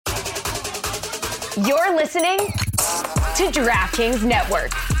You're listening to DraftKings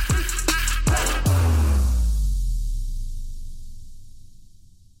Network.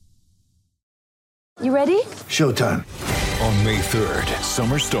 You ready? Showtime. On May 3rd,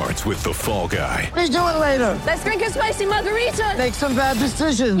 summer starts with The Fall Guy. Let's do it later. Let's drink a spicy margarita. Make some bad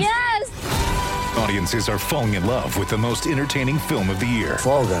decisions. Yes. Audiences are falling in love with the most entertaining film of the year.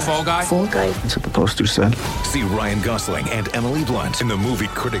 Fall Guy. Fall Guy? Fall guy. That's what the poster said. See Ryan Gosling and Emily Blunt in the movie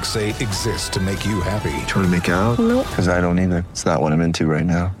critics say exists to make you happy. Trying to make it out? Nope. Because I don't either. It's not what I'm into right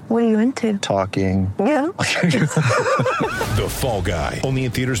now. What are you into? Talking. Yeah. The Fall Guy. Only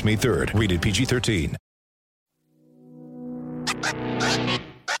in theaters May 3rd. Rated PG-13.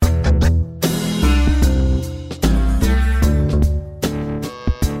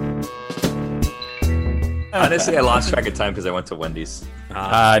 Honestly, I lost track of time because I went to Wendy's.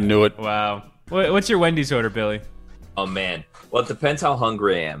 I knew it. Wow. What's your Wendy's order, Billy? Oh, man. Well, it depends how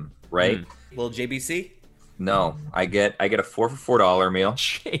hungry I am, right? Little JBC? No, I get a 4 for $4 meal.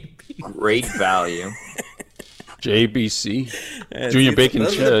 JB. Great value. JBC. Junior Bacon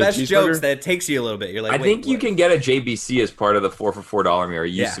Those are the best cheeseburger. jokes that takes you a little bit. You're like, I wait, think you what? can get a JBC as part of the 4 for $4 meal. Or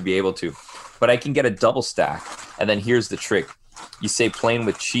you used Yeah. to be able to. But I can get a double stack. And then here's the trick. You say plain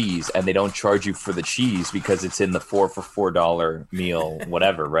with cheese, and they don't charge you for the cheese because it's in the 4 for $4 meal,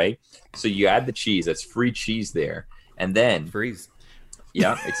 whatever, right? So you add the cheese. That's free cheese there. And then Freeze.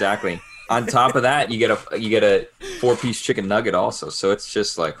 yeah, exactly. On top of that, you get a 4-piece chicken nugget also. So it's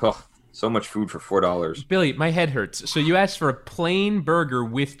just like, oh, so much food for $4. Billy, my head hurts. So you asked for a plain burger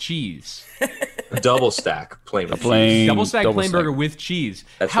with cheese. Double stack plain with plain- Double stack double plain stack. burger with cheese.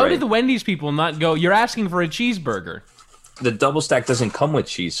 That's How right. did the Wendy's people not go, you're asking for a cheeseburger? cheese. The double stack doesn't come with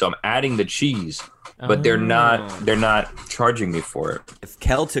cheese, so I'm adding the cheese, but they're not charging me for it. If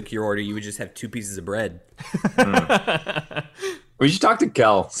Kel took your order, you would just have 2 pieces of bread. We should talk to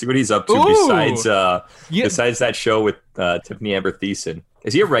Kel, see what he's up to Ooh. besides that show with Tiffany Amber Thiessen.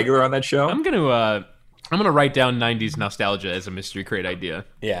 Is he a regular on that show? I'm gonna write down 90s nostalgia as a mystery crate idea.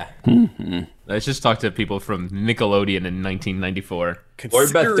 Yeah. Let's just talk to people from Nickelodeon in 1994.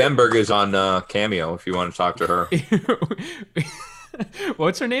 Lori Beth Denberg is on Cameo if you want to talk to her.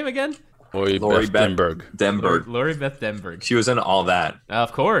 What's her name again? Lori Beth Beth Denberg. Denberg. Lori Beth Denberg. She was in All That.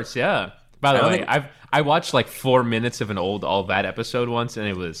 Of course, yeah. By the I don't way, think- I watched like 4 minutes of an old All That episode once, and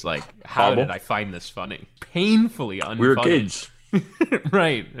it was like, how Horrible? did I find this funny? Painfully unfunny. We were kids.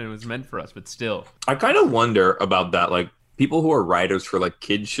 Right, and it was meant for us, but still. I kind of wonder about that. Like, people who are writers for, like,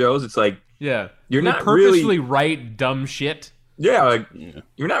 kids shows, it's like, Yeah. You're They not purposely really- write dumb shit. yeah,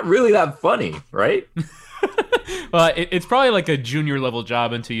 you're not really that funny, right? Well, it's probably like a junior level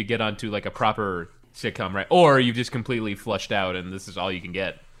job until you get onto like a proper sitcom, right? Or you've just completely flushed out and this is all you can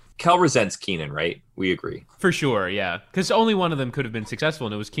get. Kel resents Keenan, right? We agree. For sure, yeah. Because only one of them could have been successful,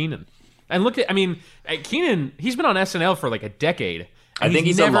 and it was Keenan. And look at, I mean, Keenan, he's been on SNL for like a decade. I think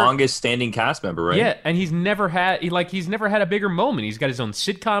he's the longest standing cast member, right? Yeah, and he's never had a bigger moment. He's got his own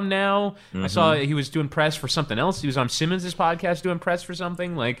sitcom now. I saw he was doing press for something else. He was on Simmons' podcast doing press for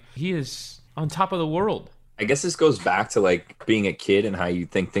something. Like, he is on top of the world. I guess this goes back to like being a kid and how you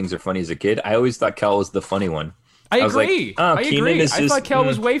think things are funny as a kid. I always thought Kel was the funny one. I was like, agree. oh, I Keenan agree. is I just- thought Kel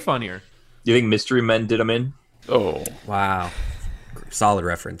was way funnier. Do you think Mystery Men did him in? Oh. Wow. Solid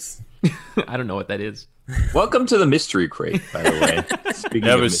reference. I don't know what that is. Welcome to the Mystery Crate, by the way. Speaking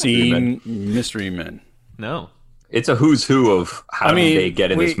Never of Mystery Men. seen Mystery Men. No. It's a who's who of how they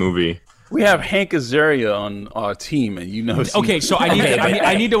get in this movie. We have Hank Azaria on our team, and you know. Okay, so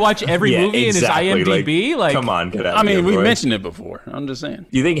I need to watch every movie exactly. in his IMDb. Like, come on, get out. I mean, we boy. mentioned it before. I'm just saying.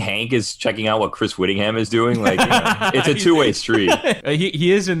 Do you think Hank is checking out what Chris Whittingham is doing? Like, it's a two-way street.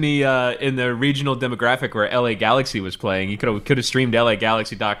 He is in the regional demographic where LA Galaxy was playing. He could have streamed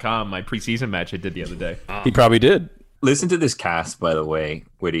LAGalaxy.com, my preseason match I did the other day. He probably did. Listen to this cast, by the way,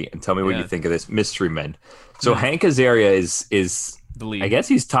 Whitty, and tell me what you think of this Mystery Men. So Hank Azaria is The lead. I guess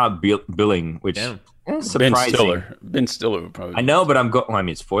he's top billing, which is Ben surprising. Stiller. Ben Stiller would probably. I know, but I'm going. Well, I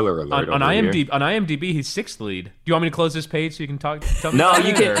mean, spoiler alert. On over here. IMDb, he's sixth lead. Do you want me to close this page so you can talk? Tell me No, about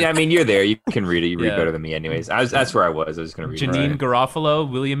you it, can. or- I mean, you're there. You can read it. You read Yeah. better than me, anyways. That's where I was. I was going to read Janine it. Garofalo,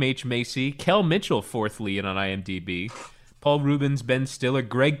 William H. Macy, Kel Mitchell, fourth lead on IMDb. Paul Rubens, Ben Stiller,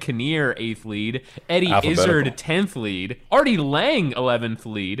 Greg Kinnear, eighth lead. Eddie Alphabetical. Izzard, 10th lead. Artie Lang, 11th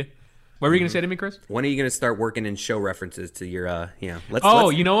lead. What were you going to say to me, Chris? When are you going to start working in show references to your, let's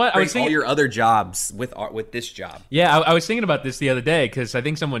You know what? I bring was thinking all your other jobs with this job. Yeah, I was thinking about this the other day because I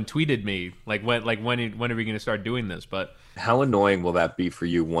think someone tweeted me when are we going to start doing this? But How annoying will that be for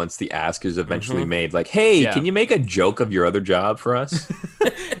you once the ask is eventually made? Like, hey, Yeah. can you make a joke of your other job for us?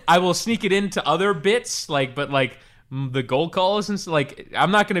 I will sneak it into other bits, but the goal calls and like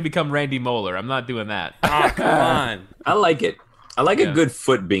I'm not going to become Randy Moeller. I'm not doing that. Ah, come on. I like it. I like a good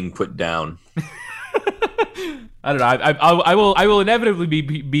foot being put down. I don't know. I will inevitably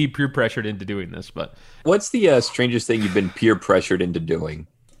be peer pressured into doing this, but What's the strangest thing you've been peer pressured into doing?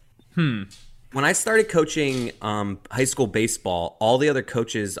 When I started coaching high school baseball, all the other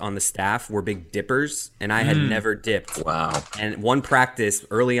coaches on the staff were big dippers, and I had never dipped. Wow. And one practice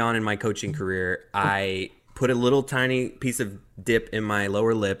early on in my coaching career, I put a little tiny piece of dip in my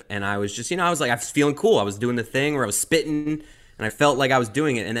lower lip, and I was just, I was feeling cool. I was doing the thing where I was spitting, and I felt like I was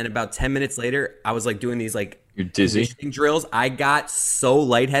doing it. And then about 10 minutes later, I was like doing these like You're dizzy? conditioning drills. I got so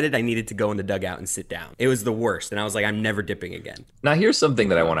lightheaded, I needed to go in the dugout and sit down. It was the worst. And I was like, I'm never dipping again. Now, here's something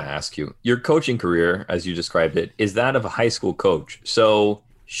that I want to ask you. Your coaching career, as you described it, is that of a high school coach. So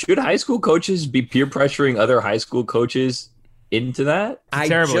should high school coaches be peer pressuring other high school coaches into that? I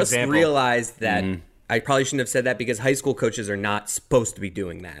terrible just example. realized that I probably shouldn't have said that because high school coaches are not supposed to be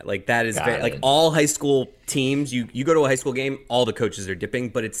doing that. Like that is very, like all high school teams. You go to a high school game, all the coaches are dipping,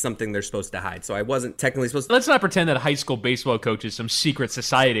 but it's something they're supposed to hide. So I wasn't technically supposed to. let's not pretend that high school baseball coach is some secret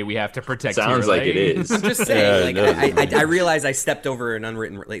society we have to protect. Sounds here, like right? it is. I'm just saying. I realized I stepped over an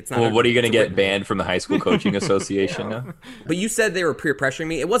unwritten. It's not. Well, what are you going to it's get banned from the High School Coaching Association now? But you said they were peer pressuring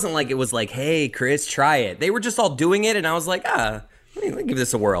me. It wasn't like it was like, hey, Chris, try it. They were just all doing it, and I was like, let me give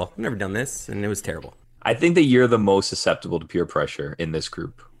this a whirl. I've never done this, and it was terrible. I think that you're the most susceptible to peer pressure in this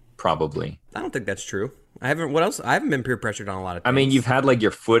group, probably. I don't think that's true. I haven't. What else? I haven't been peer pressured on a lot of things. I mean, you've had like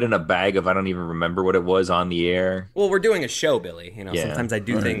your foot in a bag of I don't even remember what it was on the air. Well, we're doing a show, Billy. Yeah. Sometimes I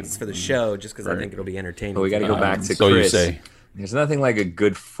do things for the show just because I think it'll be entertaining. But we got to go back to So you Chris. say. There's nothing like a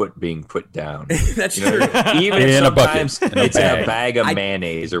good foot being put down. That's true. Even if In a bucket, sometimes in a it's in a bag. bag of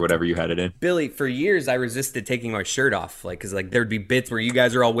mayonnaise or whatever you had it in. Billy, for years I resisted taking my shirt off, because there'd be bits where you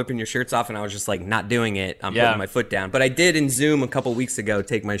guys are all whipping your shirts off, and I was just like not doing it. I'm putting my foot down. But I did in Zoom a couple weeks ago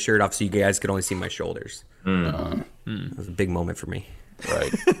take my shirt off so you guys could only see my shoulders. It was a big moment for me.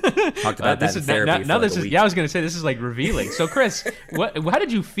 Right. Talked about that This in is therapy. now for this like a is week. I was gonna say this is like revealing. So Chris, how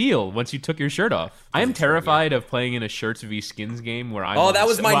did you feel once you took your shirt off? I am terrified of playing in a shirts v skins game where I'm. Oh, that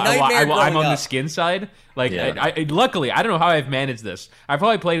was my nightmare I'm growing on the up. skin side. Like, Yeah. I luckily I don't know how I've managed this. I've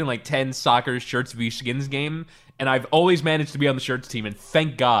probably played in like 10 soccer shirts v skins game. And I've always managed to be on the shirts team, and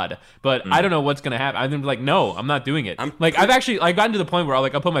thank God. But I don't know what's gonna happen. I'm like, no, I'm not doing it. I've gotten to the point where I'll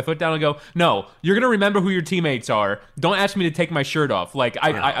put my foot down and go, no, you're gonna remember who your teammates are. Don't ask me to take my shirt off. Like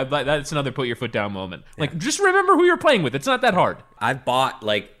I that's another put your foot down moment. Like just remember who you're playing with. It's not that hard. I've bought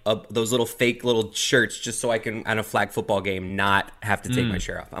those little fake little shirts just so I can, on a flag football game, not have to take my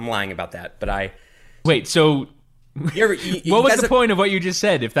shirt off. I'm lying about that, but I. Wait, so You ever, you what was guys the point of what you just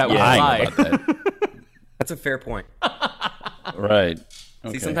said? If that was a Lying lie, about that. That's a fair point. Right.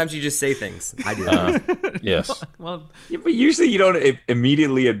 See, sometimes you just say things. I do that. Yes. well, Yeah, but usually you don't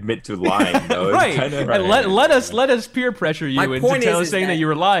immediately admit to lying, though. It's right. kind of- And let us peer pressure you My into point is saying that that- you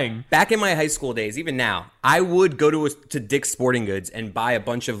were lying. Back in my high school days, even now, I would go to Dick's Sporting Goods and buy a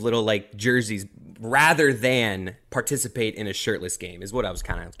bunch of little jerseys rather than participate in a shirtless game. Is what I was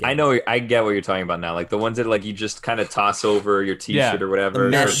kind of. I know. I get what you're talking about now. Like the ones that you just kind of toss over your T-shirt Yeah. or whatever. The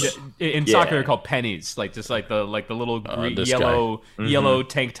mesh. In soccer, they're called pennies, like the little this yellow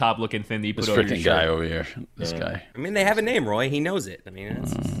tank top looking thing that you put This over your freaking shirt. guy over here. This guy. I mean, they have a name, Roy. He knows it. I mean,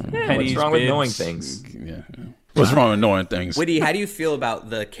 it's, Pennies, What's wrong with bibs. knowing things? Yeah. What's wrong with knowing things? Woody, how do you feel about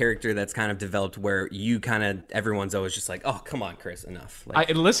the character that's kind of developed where everyone's always just like, oh, come on, Chris, enough.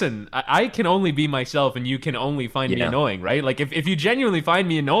 Listen, I can only be myself, and you can only find me Yeah. annoying, right? Like, if you genuinely find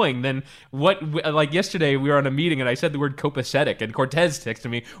me annoying, then what? Like yesterday, we were on a meeting, and I said the word copacetic, and Cortez texted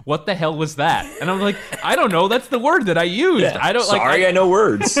me, "What the hell was that?" And I'm like, I don't know. That's the word that I used. I don't Sorry, I know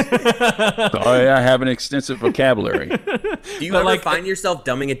words. Sorry, I have an extensive vocabulary. Do you but, ever find yourself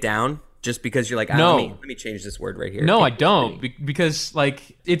dumbing it down just because you're like, No. let me change this word right here? No, I don't, because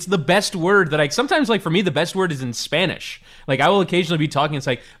it's the best word that sometimes for me the best word is in Spanish. Like I will occasionally be talking, it's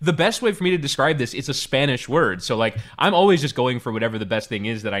like the best way for me to describe this, it's a Spanish word. So I'm always just going for whatever the best thing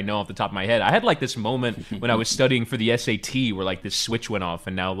is that I know off the top of my head. I had this moment when I was studying for the SAT where this switch went off,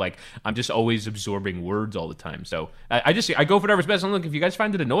 and now I'm just always absorbing words all the time. So I go for whatever's best. And look, if you guys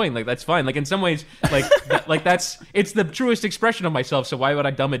find it annoying, that's fine. In some ways, it's the truest expression of myself. So why would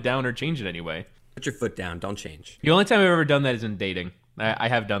I dumb it down or change it anyway? Put your foot down. Don't change. The only time I've ever done that is in dating. I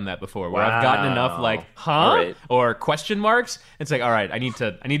have done that before, where I've gotten enough huh All right. or question marks. It's like, all right, I need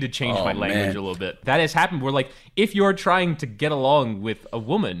to change my language man. a little bit. That has happened where if you're trying to get along with a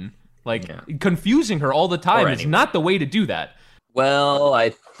woman, confusing her all the time is anyone. not the way to do that. Well, I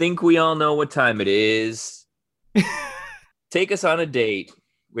think we all know what time it is. Take us on a date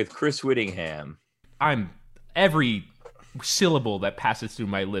with Chris Whittingham. I'm every syllable that passes through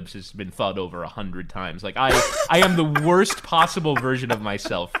my lips has been thought over 100 times. Like I am the worst possible version of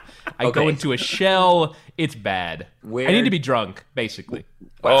myself. I go into a shell. It's bad. I need to be drunk, basically.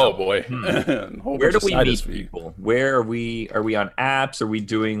 Oh boy. Where do we meet people? Where are we? Are we on apps? Are we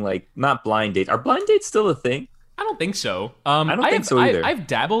doing like not blind dates? Are blind dates still a thing? I don't think so. I don't think so either. I've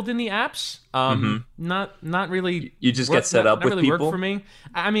dabbled in the apps. Not really. You just get set up not with really people? Work for me.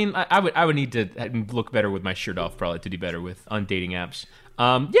 I mean, I would need to look better with my shirt off probably to do better with on dating apps.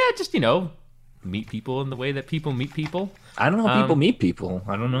 Just meet people in the way that people meet people. I don't know how people meet people.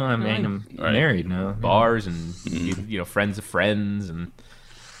 I don't know. I mean, I'm married now. Bars and friends of friends, and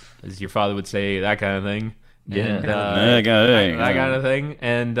as your father would say, that kind of thing. Yeah, and, that kind of thing.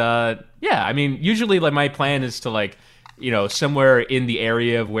 And I mean, usually like my plan is to like, somewhere in the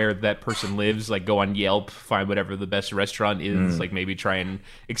area of where that person lives, like go on Yelp, find whatever the best restaurant is, like maybe try and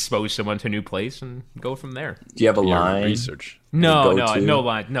expose someone to a new place and go from there. Do you have a line? Research. No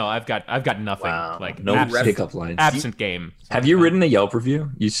line. No, I've got nothing. Wow. Like No pickup lines. Absent game. Have you written a Yelp review?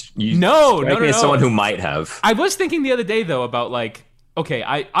 No. As someone who might have. I was thinking the other day though about like, okay,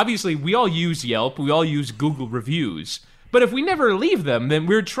 obviously we all use Yelp, we all use Google reviews. But if we never leave them, then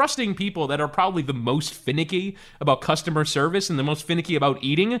we're trusting people that are probably the most finicky about customer service and the most finicky about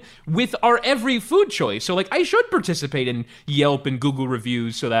eating with our every food choice. So, like, I should participate in Yelp and Google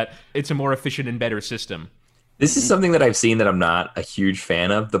reviews so that it's a more efficient and better system. This is something that I've seen that I'm not a huge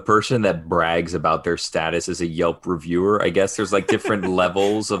fan of. The person that brags about their status as a Yelp reviewer. I guess there's like different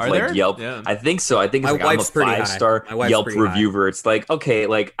levels of Are like there? Yelp. Yeah. I think so. I think it's My like I'm a wife's pretty high. 5-star My wife's Yelp pretty high. reviewer. It's like, okay,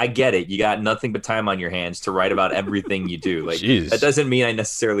 like I get it. You got nothing but time on your hands to write about everything you do. Like Jeez. that doesn't mean I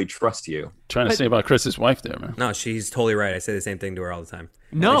necessarily trust you. Trying to say about Chris's wife there, man. No, she's totally right. I say the same thing to her all the time.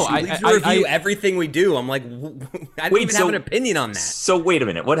 No, She leaves a review everything we do. I'm like, I don't even have an opinion on that. So wait a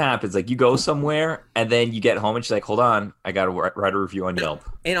minute. What happens? Like you go somewhere and then you get home and she's like, hold on, I got to write a review on Yelp.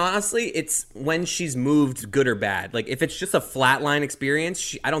 And honestly, it's when she's moved, good or bad. Like if it's just a flatline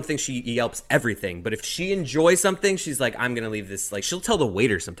experience, I don't think she Yelps everything. But if she enjoys something, she's like, I'm gonna leave this. Like she'll tell the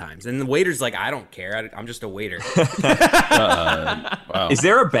waiter sometimes, and the waiter's like, I don't care. I'm just a waiter. Wow. Is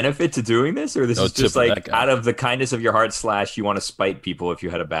there a benefit to doing this, or this No is tip just for like that guy. out of the kindness of your heart / you want to spite people if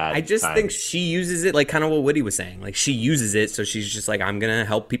you had a bad? I just time? think she uses it like kind of what Woody was saying. Like she uses it, so she's just like, I'm gonna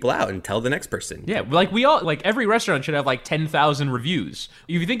help people out and tell the next person. Yeah, like we all, like every restaurant should have like 10,000 reviews.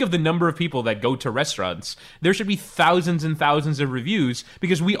 If you think of the number of people that go to restaurants, there should be thousands and thousands of reviews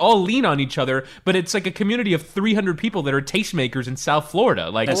because we all lean on each other, but it's like a community of 300 people that are tastemakers in South Florida.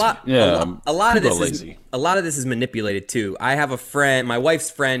 Like A lot people of are lazy. this is manipulated too. I have a friend, my wife's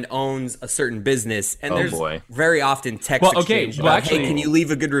friend owns a certain business, and there's very often text exchange about, actually, hey, can you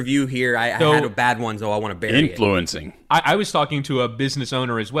leave a good review here? I had a bad one, so I want to bury it. Influencing. I was talking to a business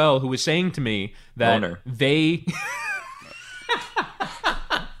owner as well who was saying to me that they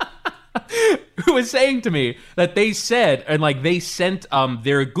who was saying to me that they said, and like they sent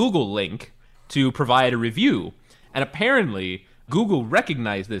their Google link to provide a review, and apparently Google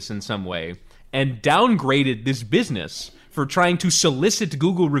recognized this in some way and downgraded this business for trying to solicit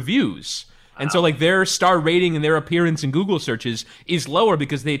Google reviews. And so, like, their star rating and their appearance in Google searches is lower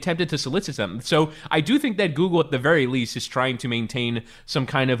because they attempted to solicit them. So I do think that Google, at the very least, is trying to maintain some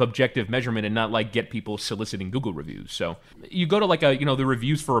kind of objective measurement and not, like, get people soliciting Google reviews. So you go to, like, the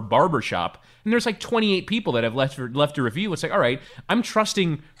reviews for a barber shop, and there's, like, 28 people that have left a review. It's like, all right, I'm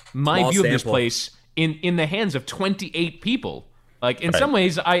trusting my Small view of this sample. place in the hands of 28 people. Like, in some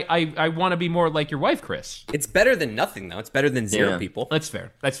ways, I want to be more like your wife, Chris. It's better than nothing, though. It's better than zero people. That's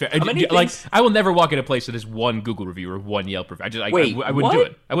fair. many things- I will never walk in a place that has one Google review or one Yelp review. I wouldn't what? do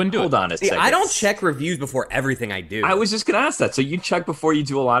it. I wouldn't do it. Hold on a See, second. I don't check reviews before everything I do. I was just gonna ask that. So you check before you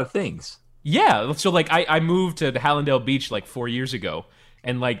do a lot of things. Yeah. So, like, I moved to Hallandale Beach, like, 4 years ago.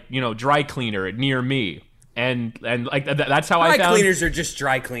 And, like, dry cleaner near me. And like, that's how I Dry found... cleaners are just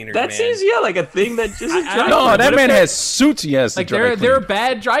dry cleaners, That man. seems like a thing that just is dry. No, What that if man they're- has suits. He has to Like, dry they're clean.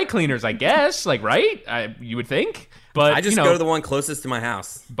 bad dry cleaners, I guess. Like, right? You would think. But, I just go to the one closest to my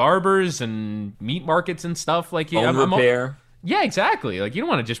house. barbers and meat markets and stuff. Like, Home repair. Yeah, exactly. Like, you don't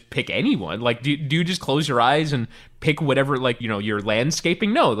want to just pick anyone. Like, do you just close your eyes and pick whatever, like, your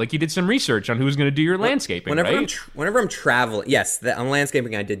landscaping? No, like, you did some research on who's going to do your landscaping, right? Whenever I'm traveling, yes, on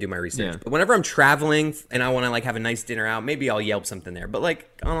landscaping I did do my research. Yeah. But whenever I'm traveling and I want to like have a nice dinner out, maybe I'll Yelp something there. But like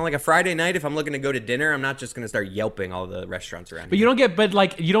on like a Friday night, if I'm looking to go to dinner, I'm not just going to start Yelping all the restaurants around. But you don't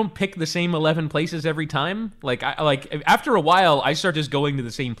you don't pick the same 11 places every time. Like, after a while, I start just going to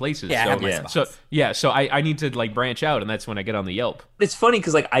the same places. Yeah, I so, have my spots. So I need to like branch out, and that's when I get on the Yelp. It's funny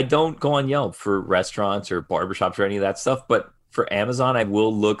because like I don't go on Yelp for restaurants or barbershops or any of that stuff, but for Amazon, I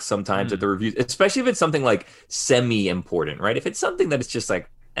will look sometimes at the reviews, especially if it's something like semi-important, right? If it's something that it's just like,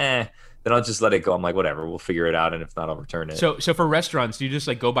 then I'll just let it go. I'm like, whatever, we'll figure it out, and if not, I'll return it. So for restaurants, do you just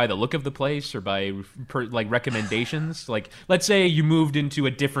like go by the look of the place or by like recommendations? Like, let's say you moved into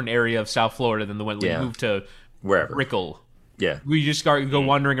a different area of South Florida than the one you moved to wherever Brickell. Yeah. Would you just go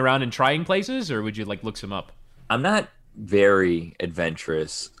wandering around and trying places, or would you like look some up? I'm not very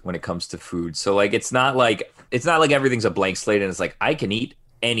adventurous when it comes to food. So like it's not like everything's a blank slate and it's like I can eat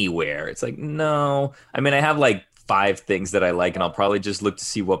anywhere. It's like, no. I mean, I have like 5 things that I like, and I'll probably just look to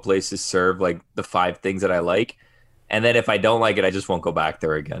see what places serve like the 5 things that I like. And then if I don't like it, I just won't go back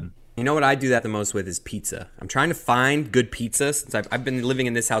there again. You know what I do that the most with is pizza. I'm trying to find good pizza since I've been living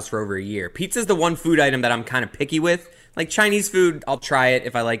in this house for over a year. Pizza's the one food item that I'm kind of picky with. Like Chinese food, I'll try it.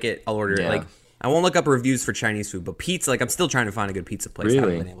 If I like it, I'll order it. Like I won't look up reviews for Chinese food, but pizza, like I'm still trying to find a good pizza place. Really? I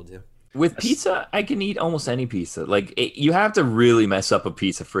haven't been able to. With pizza, I can eat almost any pizza. Like you have to really mess up a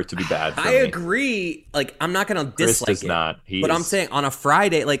pizza for it to be bad. For I agree. Like I'm not gonna dislike Chris does it. not. But I'm saying on a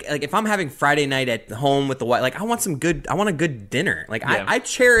Friday, like if I'm having Friday night at home with the wife, like I want a good dinner. Like I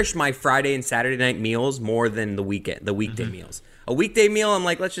cherish my Friday and Saturday night meals more than the weekday meals. A weekday meal, I'm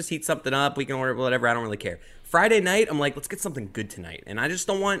like, let's just heat something up. We can order whatever. I don't really care. Friday night, I'm like, let's get something good tonight. And I just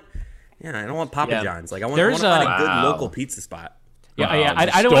don't want, I don't want Papa John's. Like I want to find a good local pizza spot.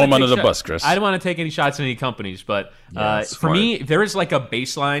 I don't throw want him under the bus, Chris. I don't want to take any shots at any companies, but for me, there is like a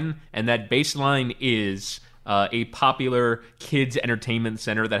baseline, and that baseline is a popular kids entertainment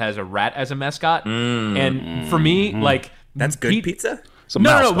center that has a rat as a mascot. And for me, like that's good pizza.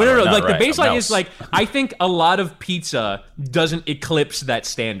 No. Like the baseline is like I think a lot of pizza doesn't eclipse that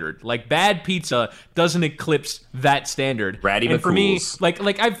standard. Like bad pizza doesn't eclipse that standard. Ratty and for me, McCool's.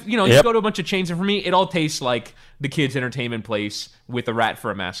 like I've you go to a bunch of chains, and for me, it all tastes like the kids' entertainment place with a rat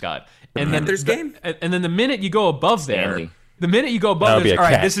for a mascot. And then there's game. And then the minute you go above Stanley. there. The minute you go above That'll this, be a all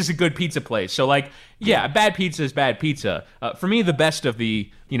right, cat. this is a good pizza place. So, like, bad pizza is bad pizza. For me, the best of the,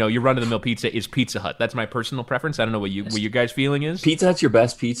 your run-of-the-mill pizza is Pizza Hut. That's my personal preference. I don't know what your guys' feeling is. Pizza Hut's your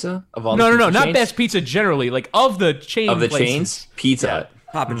best pizza of all. No, the not chains? best pizza generally. Like of the chain of the places. chains. Pizza Hut.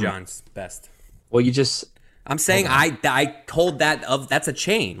 Papa John's best. Well, you just. I'm saying I hold that that's a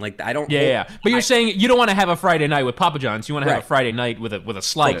chain. Like I don't. Yeah. But you're saying you don't want to have a Friday night with Papa John's. You want to have a Friday night with a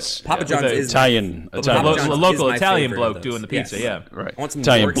slice. Papa John's With a- is Italian. Papa lo- John's local is my Italian favorite of bloke those. doing the pizza, Yes. yeah. Right. I want some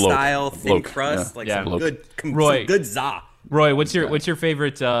Italian York bloke. style thin Bloke, crust, yeah. like Yeah. some good, Roy. some good za. Roy, what's your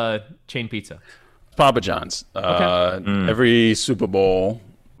favorite chain pizza? Papa John's. Every Super Bowl,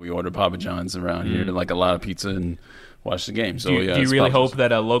 we order Papa John's around here to like a lot of pizza and watch the game. So Do you it's really Papa hope John's.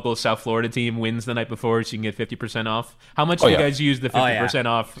 that a local South Florida team wins the night before so you can get 50% off? How much do you guys use the 50%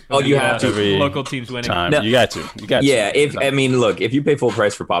 off? Oh, you have to. Every local teams winning. time? No. You got to. Yeah, look, if you pay full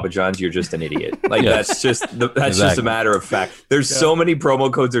price for Papa John's, you're just an idiot. Like that's just a matter of fact. There's so many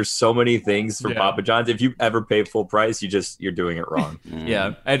promo codes. There's so many things for Papa John's. If you ever pay full price, you're doing it wrong.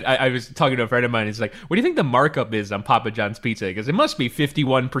 Yeah, I was talking to a friend of mine. He's like, "What do you think the markup is on Papa John's pizza? Because it must be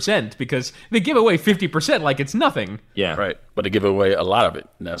 51% because they give away 50% like it's nothing." Yeah, Right. But they give away a lot of it.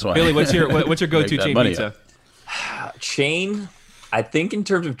 That's why. Billy, what's your go-to Make that chain money pizza? up. Chain. I think in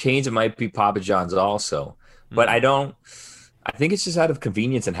terms of chains, it might be Papa John's also, but I think it's just out of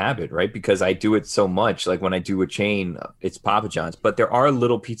convenience and habit, right? Because I do it so much. Like when I do a chain, it's Papa John's. But there are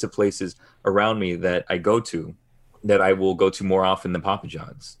little pizza places around me that I go to that I will go to more often than Papa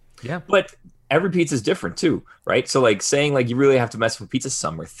John's. Yeah. But every pizza is different too, right? So like saying like you really have to mess with pizza.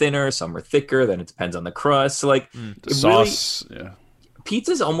 Some are thinner, some are thicker. Then it depends on the crust. So like The sauce.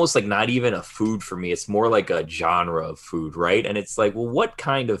 pizza's almost like not even a food for me. It's more like a genre of food, right? And it's like, well, what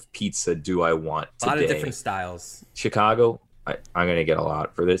kind of pizza do I want A today? lot of different styles. Chicago, I'm gonna get a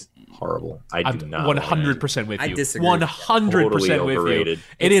lot for this. Horrible. I do not. 100% with you. I disagree. 100% Totally with you. overrated.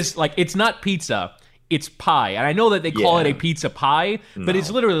 It is like it's not pizza. It's pie. And I know that they call it a pizza pie, but it's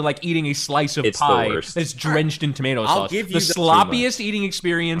literally like eating a slice of It's the pie worst. that's drenched in tomato I'll sauce. give you The the- sloppiest eating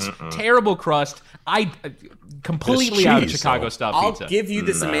experience, terrible crust. I completely It's out of cheese, Chicago though. style I'll pizza. give you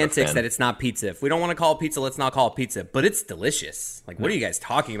the Not a semantics fan. that it's not pizza. If we don't want to call it pizza, let's not call it pizza. But it's delicious. Like, what are you guys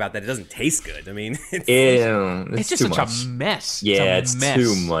talking about that it doesn't taste good? I mean, it's, Ew, it's just too such much. a mess. Yeah, it's it's a mess.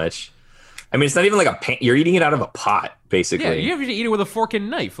 too much. I mean, it's not even like a pan. You're eating it out of a pot, basically. Yeah, you have to eat it with a fork and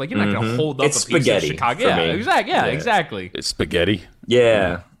knife. Like you're not gonna hold up It's a pizza in spaghetti Chicago. for Yeah, me. exactly. Yeah, Yeah. exactly. It's spaghetti.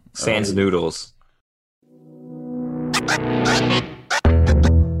 Yeah, sans noodles.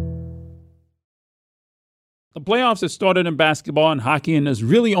 The playoffs have started in basketball and hockey, and there's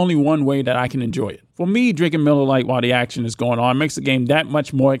really only one way that I can enjoy it. For me, drinking Miller Lite while the action is going on makes the game that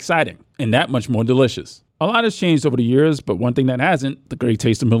much more exciting and that much more delicious. A lot has changed over the years, but one thing that hasn't, the great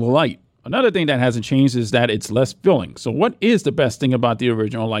taste of Miller Lite. Another thing that hasn't changed is that it's less filling. So what is the best thing about the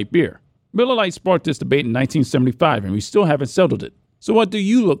original light beer? Miller Lite sparked this debate in 1975, and we still haven't settled it. So what do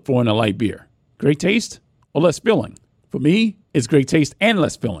you look for in a light beer? Great taste or less filling? For me, it's great taste and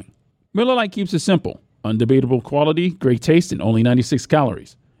less filling. Miller Lite keeps it simple. Undebatable quality, great taste, and only 96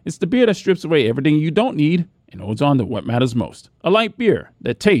 calories. It's the beer that strips away everything you don't need and holds on to what matters most. A light beer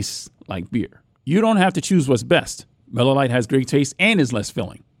that tastes like beer. You don't have to choose what's best. Miller Lite has great taste and is less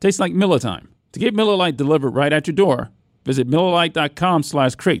filling. Tastes like Miller time. To get Miller Lite delivered right at your door, visit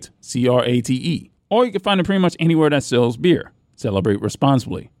MillerLite.com/crate, C-R-A-T-E. Or you can find it pretty much anywhere that sells beer. Celebrate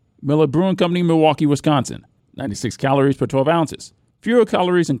responsibly. Miller Brewing Company, Milwaukee, Wisconsin. 96 calories per 12 ounces. Fewer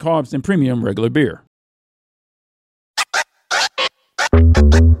calories and carbs than premium regular beer.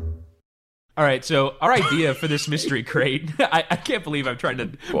 All right, so our idea for this mystery crate, I can't believe I'm trying to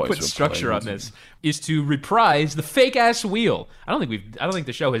put structure on this, is to reprise the fake ass wheel. I don't think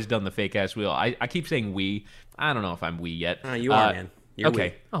the show has done the fake ass wheel. I keep saying we. I don't know if I'm we yet. You are, man. You're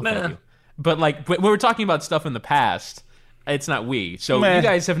okay. we. Oh, thank you. But like when we're talking about stuff in the past, it's not we. So you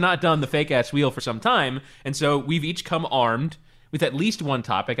guys have not done the fake ass wheel for some time, and so we've each come armed with at least one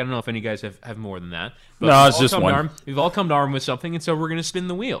topic. I don't know if any of you guys have more than that. But no, it's just one. We've all come armed with something, and so we're going to spin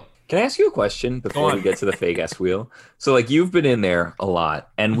the wheel. Can I ask you a question before we get to the fake ass wheel? So, like, you've been in there a lot,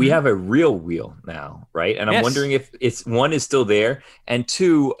 and we have a real wheel now, right? And I'm wondering if it's one is still there, and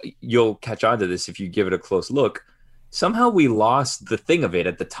two, you'll catch on to this if you give it a close look. Somehow we lost the thing of it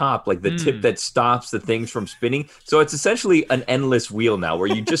at the top, like the tip that stops the things from spinning. So it's essentially an endless wheel now where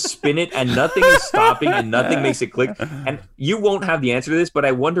you just spin it and nothing is stopping and nothing makes it click. And you won't have the answer to this, but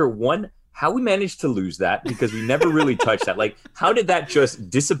I wonder, one, how we managed to lose that because we never really touched that. Like, how did that just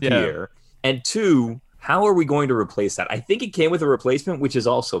disappear? Yeah. And two, how are we going to replace that? I think it came with a replacement, which is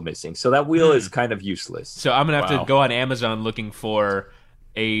also missing. So that wheel is kind of useless. So I'm going to have to go on Amazon looking for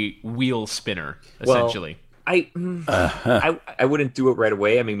a wheel spinner, essentially. I wouldn't do it right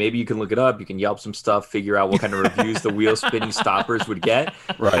away. I mean, maybe you can look it up. You can Yelp some stuff, figure out what kind of reviews the wheel spinning stoppers would get.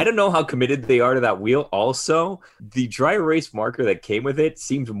 Right. I don't know how committed they are to that wheel. Also, the dry erase marker that came with it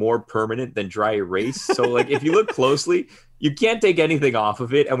seemed more permanent than dry erase. So, like, if you look closely, you can't take anything off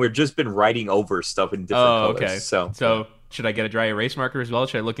of it, and we've just been writing over stuff in different colors. Okay. So should I get a dry erase marker as well?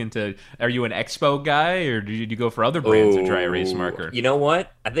 Should I look into, are you an Expo guy, or did you go for other brands of dry erase marker? You know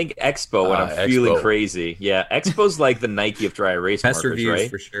what? I think Expo when I'm feeling crazy. Yeah, Expo's like the Nike of dry erase Best markers, reviews, right?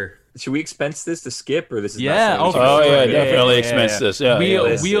 for sure. Should we expense this to Skip, or this is not definitely expense this. Yeah,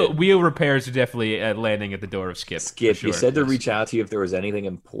 wheel repairs are definitely landing at the door of Skip. Skip, sure. You said to reach out to you if there was anything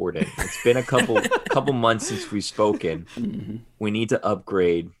important. It's been a couple months since we've spoken. Mm-hmm. We need to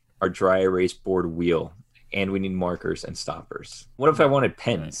upgrade our dry erase board wheel. And we need markers and stoppers. What if I wanted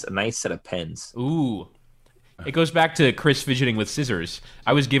pens? A nice set of pens. Ooh. It goes back to Chris fidgeting with scissors.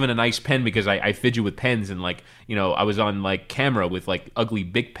 I was given a nice pen because I fidget with pens, and like, you know, I was on like camera with like ugly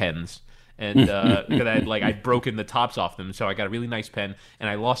big pens, and because I'd broken the tops off them, so I got a really nice pen, and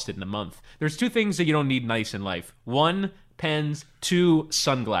I lost it in a month. There's two things that you don't need nice in life. One, pens. Two,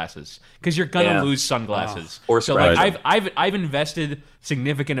 sunglasses, because you're gonna lose sunglasses. So like I've invested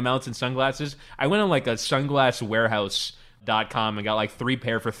significant amounts in sunglasses. I went on like a sunglasswarehouse.com and got like 3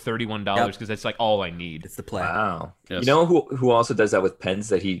 pair for $31 because that's like all I need. It's the play. Wow. Yes. You know who also does that with pens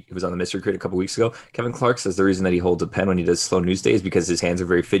that he was on the Mystery Crate a couple weeks ago? Kevin Clark says the reason that he holds a pen when he does slow news days because his hands are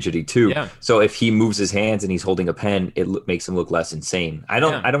very fidgety too. Yeah. So if he moves his hands and he's holding a pen, it makes him look less insane. I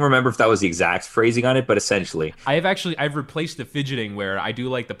don't remember if that was the exact phrasing on it, but essentially. I've replaced the fidgeting where I do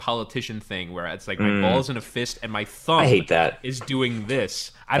like the politician thing where it's like my ball's in a fist and my thumb is doing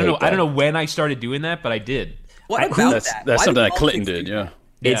this. I don't know when I started doing that, but I did. What about that? That's something that Clinton did, yeah.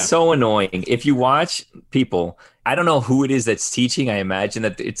 It's so annoying. If you watch people, I don't know who it is that's teaching. I imagine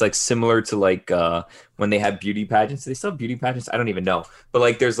that it's like similar to like when they have beauty pageants. Do they still have beauty pageants? I don't even know. But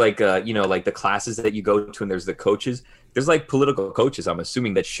like there's like like the classes that you go to and there's the coaches. There's like political coaches, I'm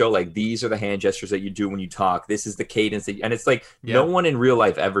assuming, that show like these are the hand gestures that you do when you talk. This is the cadence and it's like no one in real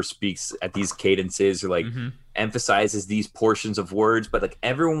life ever speaks at these cadences or like emphasizes these portions of words, but like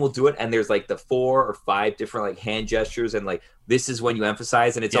everyone will do it. And there's like the 4 or 5 different like hand gestures and like this is when you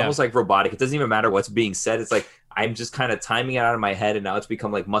emphasize, and it's almost like robotic. It doesn't even matter what's being said. It's like I'm just kind of timing it out of my head, and now it's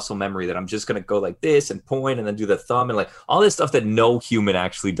become like muscle memory that I'm just gonna go like this and point and then do the thumb and like all this stuff that no human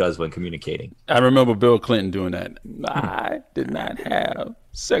actually does when communicating. I remember Bill Clinton doing that. I did not have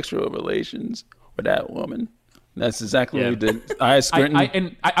sexual relations with that woman. That's exactly what he did. I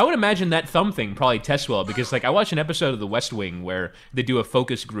would imagine that thumb thing probably tests well because like I watched an episode of The West Wing where they do a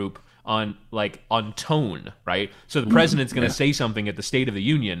focus group on tone, right? So the president's going to say something at the State of the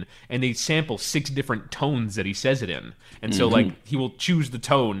Union, and they sample 6 different tones that he says it in, and so like he will choose the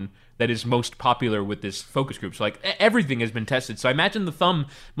tone that is most popular with this focus group. So like everything has been tested. So I imagine the thumb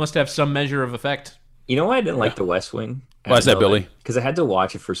must have some measure of effect. You know why I didn't like The West Wing? Why is that, Billy? Because I had to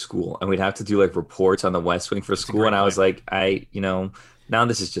watch it for school, and we'd have to do like reports on The West Wing for school, and I was like, now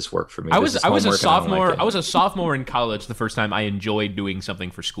this is just work for me. I was a sophomore. I was a sophomore in college the first time I enjoyed doing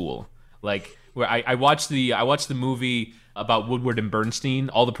something for school. Like where I watched the movie about Woodward and Bernstein,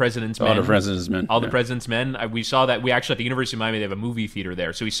 All the President's Men. All the President's Men. All the President's Men. We saw that. We actually, at the University of Miami, they have a movie theater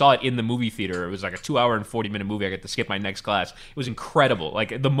there. So we saw it in the movie theater. It was like a 2-hour and 40-minute movie. I got to skip my next class. It was incredible.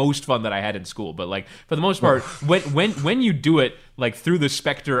 Like the most fun that I had in school. But like for the most part, when you do it like through the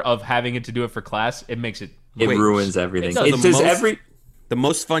specter of having it to do it for class, it makes it ruins everything. The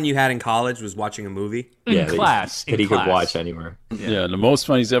most fun you had in college was watching a movie? In class. That he could watch anywhere. Yeah, the most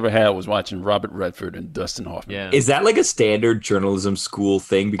fun he's ever had was watching Robert Redford and Dustin Hoffman. Yeah. Is that like a standard journalism school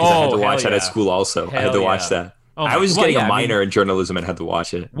thing? Because I had to watch that at school also. I had to watch that. I was getting a minor in journalism and had to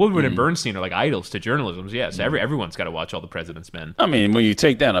watch it. Woodward and Bernstein are like idols to journalism. Yes, everyone's got to watch All the President's Men. I mean, when you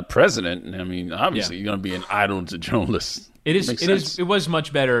take down a president, obviously you're going to be an idol to journalists. It was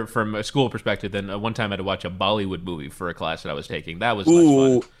much better from a school perspective than one time I had to watch a Bollywood movie for a class that I was taking. That was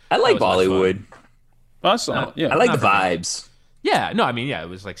much fun. I like Bollywood. I saw it. Yeah, I like the vibes. Yeah, no, I mean, it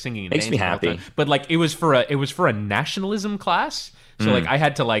was like singing and makes me dancing happy. But like it was for a nationalism class, so like I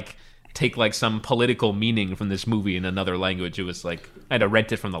had to like take like some political meaning from this movie in another language. It was like I had to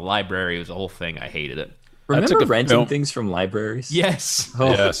rent it from the library. It was a whole thing. I hated it. Remember renting things from libraries? Yes.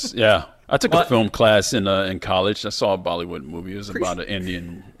 Oh. Yes. Yeah. I took a film class in college. I saw a Bollywood movie. It was about an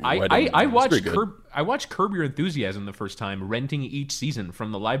Indian wedding. I watched Curb Your Enthusiasm the first time, renting each season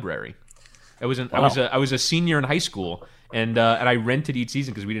from the library. I was a senior in high school, and I rented each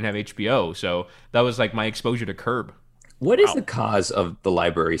season because we didn't have HBO. So that was like my exposure to Curb. What is the cause of the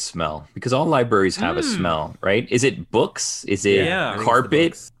library smell? Because all libraries have a smell, right? Is it books? Is it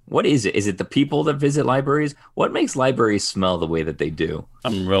carpet? What is it? Is it the people that visit libraries? What makes libraries smell the way that they do?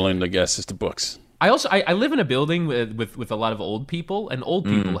 I'm willing to guess it's the books. I live in a building with a lot of old people, and old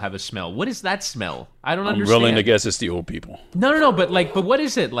people have a smell. What is that smell? I don't understand. I'm willing to guess it's the old people. No, but what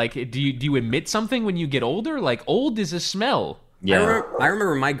is it? Like, do you emit something when you get older? Like, old is a smell. Yeah. I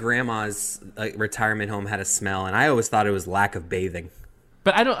remember my grandma's retirement home had a smell, and I always thought it was lack of bathing.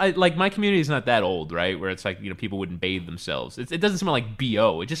 But my community is not that old, right? Where it's like, people wouldn't bathe themselves. It doesn't smell like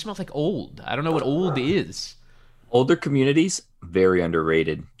BO. It just smells like old. I don't know what old is. Older communities, very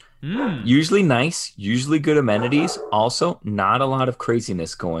underrated. Usually nice, usually good amenities. Also, not a lot of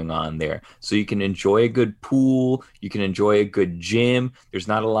craziness going on there. So you can enjoy a good pool. You can enjoy a good gym. There's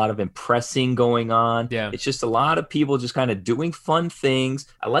not a lot of impressing going on. Yeah. It's just a lot of people just kind of doing fun things.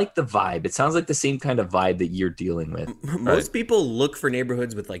 I like the vibe. It sounds like the same kind of vibe that you're dealing with. Most people look for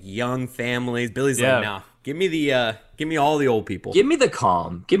neighborhoods with like young families. Billy's like, no, give me all the old people. Give me the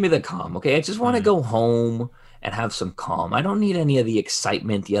calm. Okay, I just want to go home and have some calm. I don't need any of the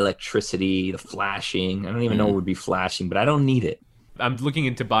excitement, the electricity, the flashing. I don't even know what would be flashing, but I don't need it. I'm looking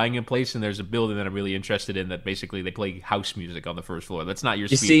into buying a place, and there's a building that I'm really interested in that basically they play house music on the first floor. That's not your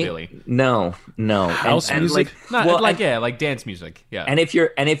speed, Billy. No. House music? Like dance music. Yeah. And if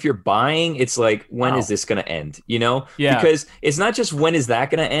you're buying, it's like, when is this going to end? Yeah. Because it's not just when is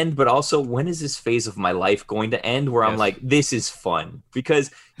that going to end, but also when is this phase of my life going to end where I'm like, this is fun. Because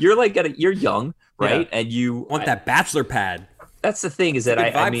you're like, you're young, right? Yeah. And you want that bachelor pad. That's the thing is that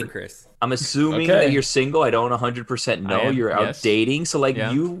I mean, Chris. I'm assuming that you're single. I don't 100% know. You're out dating. So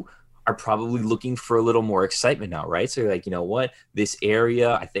you are probably looking for a little more excitement now, right? So you're like, you know what? This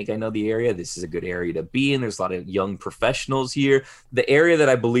area, I think I know the area. This is a good area to be in. There's a lot of young professionals here. The area that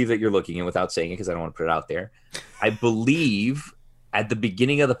I believe that you're looking in, without saying it because I don't want to put it out there, I believe at the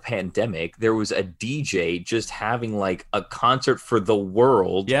beginning of the pandemic, there was a DJ just having like a concert for the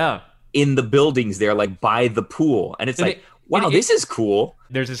world in the buildings there, like by the pool. And it's like, wow, this is cool.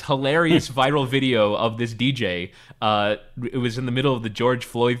 There's this hilarious viral video of this DJ. It was in the middle of the George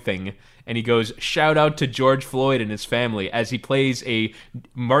Floyd thing, and he goes, shout out to George Floyd and his family, as he plays a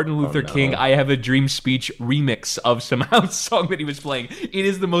Martin Luther King I Have a Dream speech remix of some house song that he was playing. It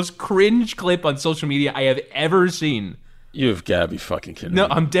is the most cringe clip on social media I have ever seen. You've got to be fucking kidding me. No,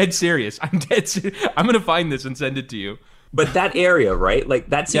 I'm dead serious. I'm going to find this and send it to you. But that area, right?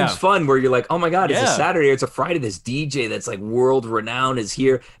 Like, that seems fun where you're like, oh my God, it's a Saturday, it's a Friday, this DJ that's like world renowned is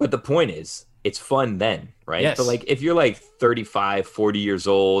here. But the point is, it's fun then, right? Yes. But like, if you're like 35, 40 years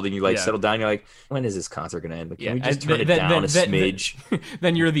old and you like settle down, you're like, when is this concert going to end? Like, can we just turn it down a smidge?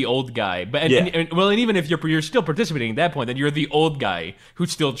 Then you're the old guy. But and even if you're still participating at that point, then you're the old guy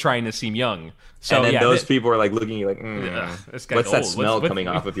who's still trying to seem young. So and then those people are like looking at you like, what's that smell coming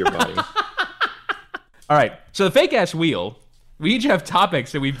off of your body? All right, so the fake ass wheel, We each have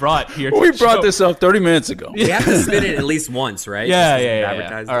topics that we brought here. We to brought show- this up 30 minutes ago. You have to spin it at least once, right? Yeah, Just yeah.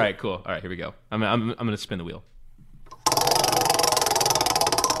 advertise All it. right, cool. All right, here we go. I'm gonna spin the wheel.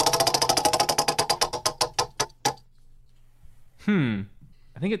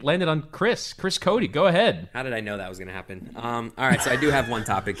 I think it landed on Chris. Chris Cody, go ahead. How did I know that was going to happen? All right, so I do have one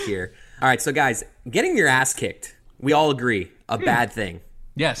topic here. All right, so guys, getting your ass kicked, we all agree, a bad thing,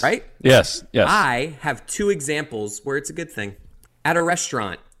 Yes. right? Yes. I have 2 examples where it's a good thing. At a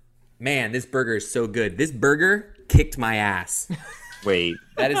restaurant, man, this burger is so good. This burger kicked my ass. Wait.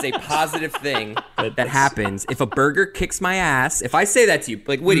 That is a positive thing that happens. If a burger kicks my ass, if I say that to you,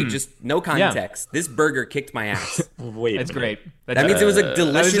 like Woody, just no context, this burger kicked my ass. Wait. That's great. That means it was a That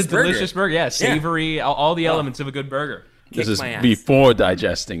delicious is a burger. delicious burger. Yeah, savory, all the elements of a good burger. This Kicked is my ass. before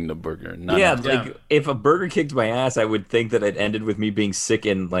digesting the burger. Not Yeah, after. like if a burger kicked my ass, I would think that it ended with me being sick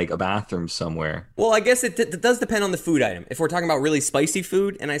in like a bathroom somewhere. Well, I guess it does depend on the food item. If we're talking about really spicy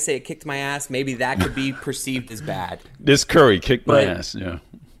food and I say it kicked my ass, maybe that could be perceived as bad. This curry kicked my But- ass. Yeah.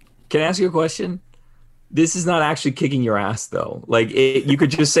 Can I ask you a question? This is not actually kicking your ass, though. Like, you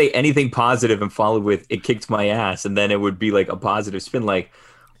could just say anything positive and follow with "it kicked my ass," and then it would be like a positive spin. Like,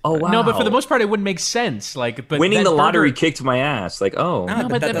 oh wow. No, but for the most part, it wouldn't make sense. Like, but winning that the lottery burger- kicked my ass. Like, oh, No, No,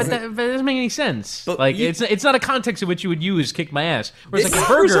 but that doesn't- doesn't make any sense. But Like, you- it's not a context in which you would use "kick my ass." Whereas This like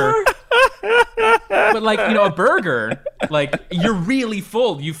a is- burger, but like a burger, like you're really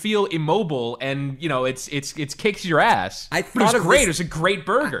full, you feel immobile, and it's kicks your ass. I but it's thought of great. this- It's a great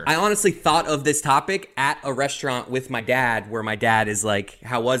burger. I honestly thought of this topic at a restaurant with my dad, where my dad is like,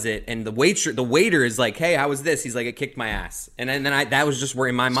 "How was it?" And the waiter is like, "Hey, how was this?" He's like, "It kicked my ass." And then that was just where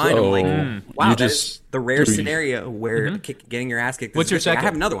in my mind I'm like, "Wow, you that is just the rare three- scenario where getting your ass kicked." is What's a your good thing. second?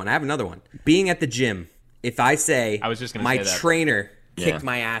 I have another one. Being at the gym, if I say, I was just gonna my say that. trainer kicked Yeah.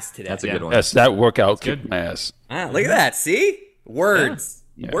 my ass today. that's a good one. Yes, that workout good. kicked my ass. Ah, look at that. See, words.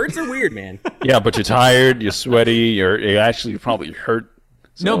 Yeah. Words are weird, man. Yeah, but you're tired, you're sweaty, you actually probably hurt.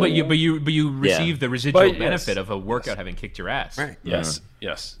 No, So- but you receive the residual But yes. benefit of a workout having kicked your ass. Right. Yes.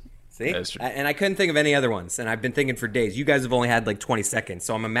 See? That's true. And I couldn't think of any other ones, and I've been thinking for days. You guys have only had like 20 seconds,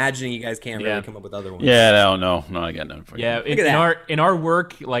 so I'm imagining you guys can't Yeah. really come up with other ones. Yeah, no, I got nothing for you. Yeah, at in that. our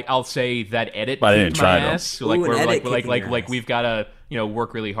work, like I'll say that edit But I didn't kicked try, my though. ass. So, like Ooh, an we're edit like kicking your ass. we've got to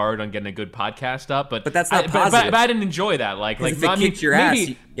work really hard on getting a good podcast up. But that's not but positive. I didn't enjoy that. Like if it I mean, kicked your ass,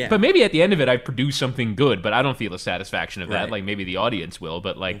 maybe, yeah. But maybe at the end of it, I produced something good. But I don't feel the satisfaction of that. Right. Like maybe the audience will.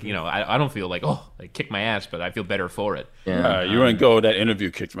 But like I don't feel like like kick my ass. But I feel better for it. Yeah. You wouldn't go, that interview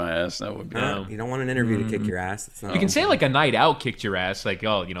kicked my ass. That would be. You don't want an interview to kick your ass. It's not. You can say like a night out kicked your ass. Like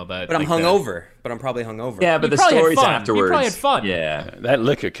that. but I'm like hungover. But I'm probably hungover. Yeah, but You the probably had stories fun. You afterwards. probably had fun. Yeah. That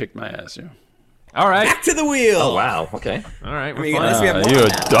liquor kicked my ass. Yeah. All right. Back to the wheel. Oh wow. Okay. All right. We're mean, fine. unless we have more You're on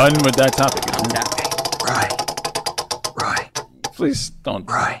that. done with that topic. Right. Please don't.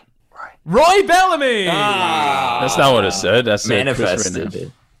 Roy Bellamy. That's not what it said. That's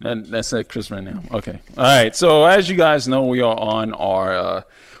Manifested. That's it, Chris right now. Okay. All right. So as you guys know, we are on our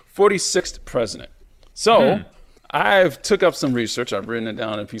 46th president. So I've took up some research. I've written it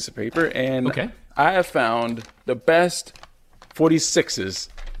down on a piece of paper, and Okay. I have found the best 46s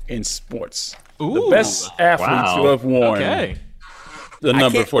in sports. Ooh. The best athletes Wow. who have worn Okay. the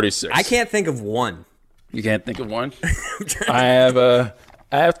number can't- 46. I can't think of one. You can't think of one? I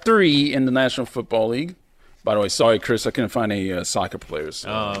have 3 in the National Football League. By the way, sorry, Chris, I couldn't find any soccer players.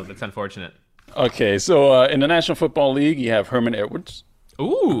 Oh, that's unfortunate. Okay, so in the National Football League, you have Herman Edwards,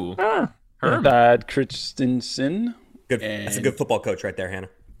 Ooh. Thad Christensen, That's a good football coach right there, Hannah.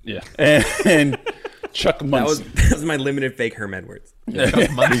 yeah, and Chuck That was Muncy. my limited fake Herm Edwards. You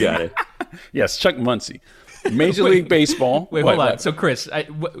got it. Yes, Chuck Muncy. Major League Baseball. Wait, What, hold on. what? So, Chris,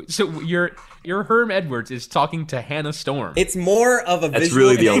 so your Herm Edwards is talking to Hannah Storm. It's more of a That's visual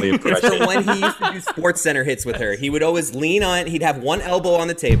really the thing. only It's impression. from when he used to do Sports Center hits with her. He would always lean on. He'd have one elbow on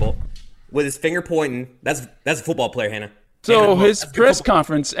the table with his finger pointing. That's a football player, Hannah. So Hannah, his that's a good press football-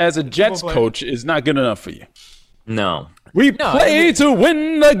 conference as a Jets player. coach is not good enough for you. No. We play to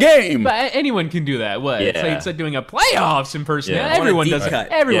win the game. But anyone can do that. What? Yeah. It's like doing a playoffs impersonation. Yeah. Everyone Deep does it. cut.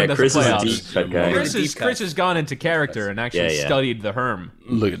 Everyone Yeah, does Chris the is a playoffs. deep cut guy. Chris has gone into character and actually Yeah. studied the Herm.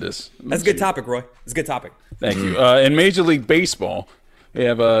 Look at this. That's a good topic, Roy. It's a good topic. Thank you. In Major League Baseball, we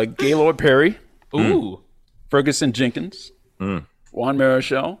have Gaylord Perry, Ooh. Ferguson Jenkins, Juan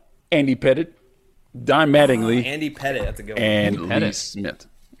Marichal, Andy Pettit, Don Mattingly, Andy Pettit. That's a good one. and Lee Pettit. Smith.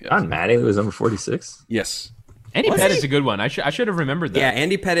 Yes. John Mattingly was number 46. Yes. Andy Was Pettit's he? a good one. I should have remembered that. Yeah,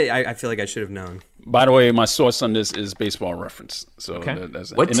 Andy Pettit. I feel like I should have known. By the way, my source on this is Baseball Reference. So Okay.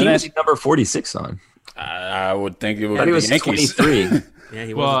 that's What team was he number 46 on? I would think it would I thought be he was the Yankees. 23. Yeah,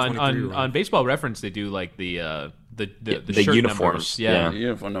 he Well, was a 23 on Baseball Reference, they do like the the shirt uniforms. numbers. Yeah. The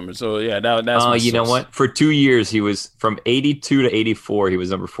uniform number. So yeah, that's. Oh, you know what? For 2 years, he was from 82 to 84. He was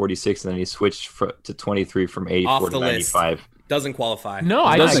number 46, and then he switched to 23 from 84 Off to the list. 95. Doesn't qualify. No,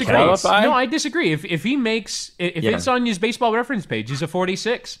 I Doesn't disagree. qualify? No, I disagree. If it's on his baseball reference page, he's a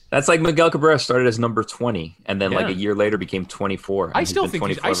 46. That's like Miguel Cabrera started as number 20, and then like Yeah. a year later became 24. I still think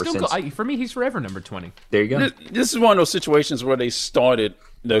since. for me, he's forever number 20. There you go. This is one of those situations where they started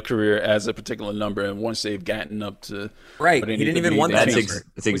their career as a particular number, and once they've gotten up to Right. what they He need didn't to even be, want they that That's change number. it.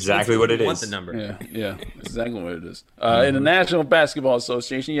 that's exactly what it Want is. the number. Yeah, exactly what it is. In the National Basketball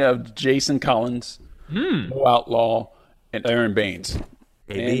Association, you have Jason Collins, Mo Outlaw, and Aaron Baines.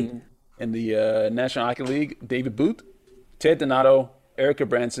 AB. And in the National Hockey League, David Booth, Ted Donato, Erica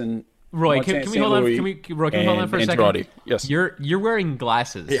Branson. Roy, Martin can we hold on? St. Can we Louis, hold on for a and second? Andrade. Yes. You're wearing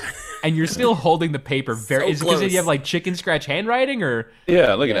glasses, and you're still holding the paper. Is it because close. you have like chicken scratch handwriting, or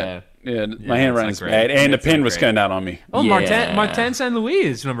Yeah, look at that. Yeah, my handwriting's not great. bad, and the That's pen not was great. cutting out on me. oh, Yeah. Martin San Luis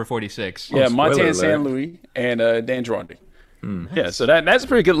is number 46. Yeah, spoiler Martin alert. San Louis and Dan Girardi. Yeah, so that's a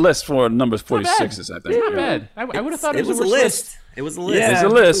pretty good list for number Not bad. 46s, I think. Not bad. I would have thought It was a worse list. It was a list. It's a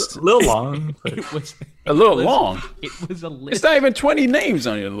list. A little long. but- It was A little long. It was a It's list. not even 20 names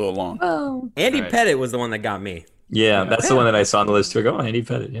on it, a little long. Andy Pettit was the one that got me. yeah, that's the one that I saw on the list too. I go, oh, Andy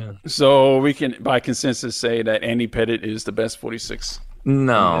Pettit, yeah. So we can, by consensus, say that Andy Pettit is the best 46.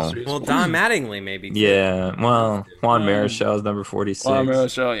 No. Well, Don Mattingly maybe. too. Yeah, well, Juan Marichal is number 46. Well,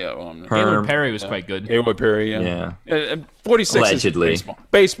 Marichal, yeah. Gaylord Perry was quite good. Hayward Perry, yeah. Yeah. 46 Allegedly. is baseball.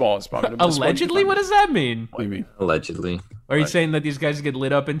 Baseball is probably the best. Allegedly, what does that mean? What do you mean? Allegedly. Are you saying that these guys get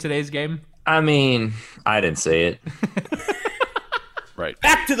lit up in today's game? I mean, I didn't say it. Right.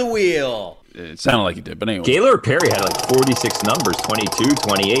 Back to the wheel. It sounded like he did, but anyway. Gaylord Perry had like 46 numbers 22,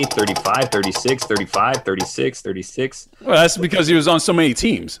 28, 35, 36, 35, 36, 36. Well, that's because he was on so many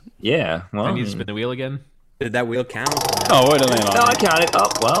teams. Yeah, well. I need to spin the wheel again. Did that wheel count? Oh, wait, it land on No, I me. counted. Oh,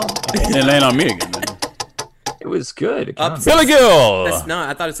 well. It land on me again. Man. It was good. It Up. counted. Billy Gill. No,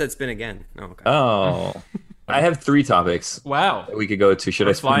 I thought it said spin again. Oh, okay. Oh. I have 3 topics Wow. that we could go to. Should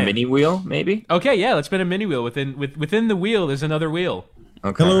I spin a flying. mini wheel, maybe? Okay, yeah, let's spin a mini wheel. Within the wheel, there's another wheel.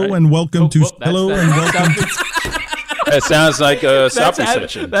 Okay. Hello and welcome to Whoop, hello that's- and welcome. That sounds like a That's, Southie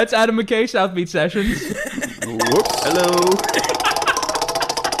session. that's Adam McKay, South Beach Sessions. Whoops. Hello.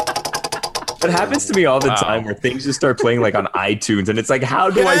 It happens to me all the time where things just start playing like on iTunes, and it's like, how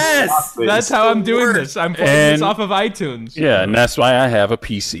do I stop this? That's how I'm doing this. I'm playing this And- off of iTunes. Yeah, and that's why I have a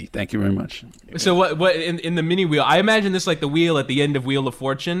PC. Thank you very much. So what in the mini wheel? I imagine this like the wheel at the end of Wheel of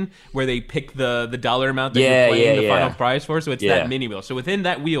Fortune, where they pick the dollar amount that Yeah, you're playing yeah, the yeah. final prize for. So it's Yeah. that mini wheel. So within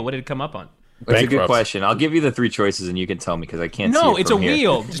that wheel, what did it come up on? That's a good Bankrupt. question. I'll give you the 3 choices, and you can tell me because I can't see No, it it's a from here.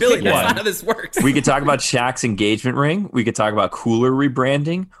 wheel. Just Billy, pick that's one. not how this works. We could talk about Shaq's engagement ring. We could talk about Cooler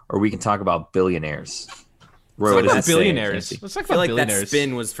rebranding, or we can talk about billionaires. Roy, what does it say? Billionaires. Nancy? Let's talk I feel about like that billionaires.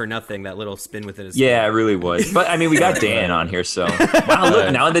 spin was for nothing. That little spin with it is. Yeah, it really was. But I mean, we got Dan on here, so wow.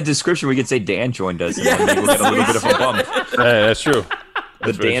 Look, now in the description we could say Dan joined us, and then maybe we'll get a little bit of a bump. Hey, that's true. The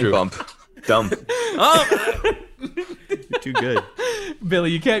That's very Dan true. bump. Dump. Too good. Billy,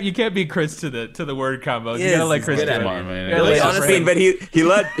 you can't be Chris to the word combos. You Yes, gotta let he's Chris good do at it. it. Come on, man. You gotta Billy, let I Chris honestly- mean,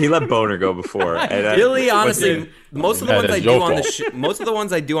 but he let Boner go before. And, Billy, honestly, most of the That ones is I do your on the fault. most of the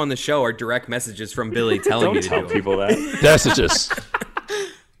ones I do on the show are direct messages from Billy telling don't me to tell do it. people that. That's it just.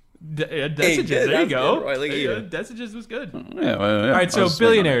 Dessages, good, there you that's go. good, Roy, look at you. Dessages was good. All Yeah, well, yeah. right, so I was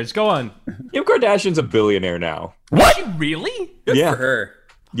billionaires, go on. Kim Kardashian's a billionaire now. Really? Good Yeah. for her.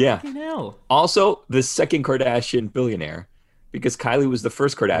 Yeah. Hell. Also, the second Kardashian billionaire, because Kylie was the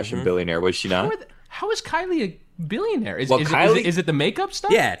first Kardashian billionaire, was she not? How is Kylie a billionaire? Is, Well, is, Kylie- is it the makeup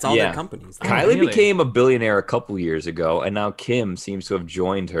stuff? Yeah, it's all Yeah. their companies. Kylie really? became a billionaire a couple years ago, and now Kim seems to have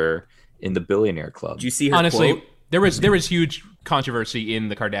joined her in the billionaire club. Did you see her Honestly, quote? there was huge controversy in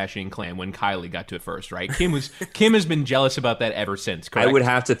the Kardashian clan when Kylie got to it first, right? Kim has been jealous about that ever since. I Correct? would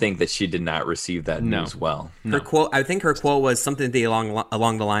have to think that she did not receive that No. news well. Her quote, I think her quote was something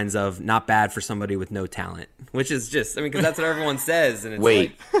along the lines of "not bad for somebody with no talent," which is just, I mean, because that's what everyone says. And it's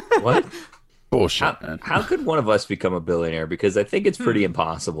Wait, what? Bullshit, man. How could one of us become a billionaire? Because I think it's pretty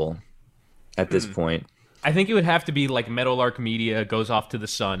impossible at this point. I think it would have to be like Meadowlark Media goes off to the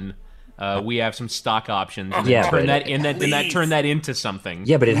sun. We have some stock options. And Yeah, then turn but- that in that turn that into something.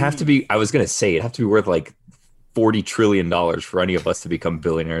 Yeah, but it'd have to be. I was gonna say it'd have to be worth like $40 trillion for any of us to become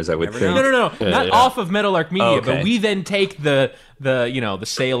billionaires. I would Never think. know. No, not off of Meadowlark Media, Oh, okay. but we then take the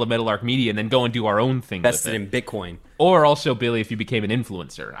sale of Meadowlark Media and then go and do our own thing with invested it. in Bitcoin. Or also, Billy, if you became an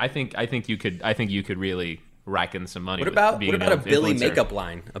influencer, I think you could really rack in some money. What with about being a an Billy influencer. makeup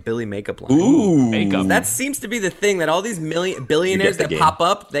line? A Billy makeup line. Ooh, Makeup. That seems to be the thing that all these billionaires You get the that game. pop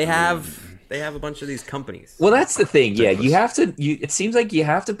up, they have They have a bunch of these companies. Well, that's the thing. Yeah, you have to. It seems like you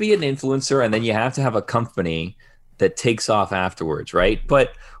have to be an influencer, and then you have to have a company that takes off afterwards, right?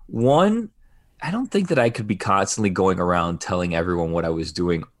 But I don't think that I could be constantly going around telling everyone what I was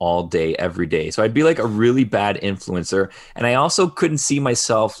doing all day, every day. So I'd be like a really bad influencer, and I also couldn't see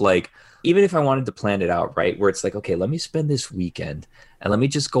myself like, even if I wanted to plan it out, right, where it's like, okay, let me spend this weekend and let me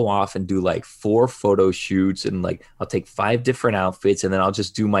just go off and do like 4 photo shoots, and like I'll take 5 different outfits, and then I'll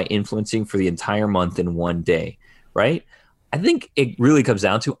just do my influencing for the entire month in one day, right? I think it really comes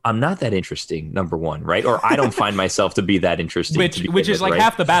down to I'm not that interesting, number one, right? Or I don't find myself to be that interesting. Which is like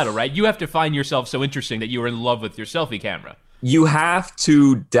half the battle, right? You have to find yourself so interesting that you are in love with your selfie camera. You have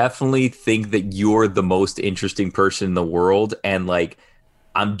to definitely think that you're the most interesting person in the world, and like,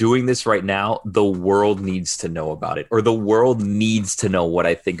 I'm doing this right now, the world needs to know about it, or the world needs to know what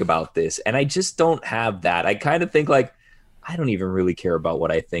I think about this. And I just don't have that. I kind of think like, I don't even really care about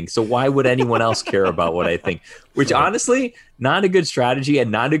what I think. So why would anyone else care about what I think? Which honestly, not a good strategy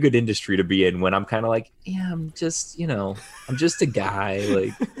and not a good industry to be in when I'm kind of like, yeah, I'm just a guy.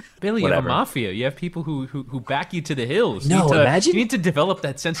 Like, Billy, whatever. you have a mafia. You have people who back you to the hills. Imagine. You need to develop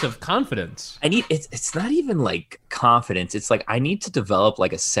that sense of confidence. It's not even like confidence. It's like I need to develop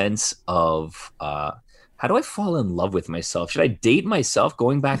like a sense of how do I fall in love with myself? Should I date myself?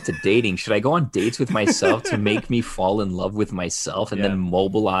 Going back to dating, should I go on dates with myself to make me fall in love with myself and then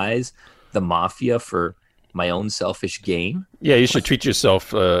mobilize the mafia for my own selfish gain? Yeah, you should treat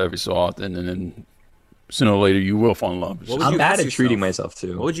yourself every so often, and then sooner or later you will fall in love. I'm bad at treating myself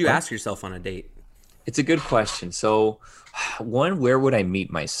too. What would you ask yourself on a date? It's a good question. So, one, where would I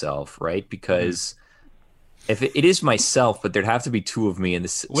meet myself, right? Because if it is myself, but there'd have to be 2 of me in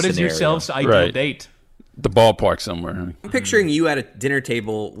this What scenario. is your self's ideal date? The ballpark somewhere. I'm picturing you at a dinner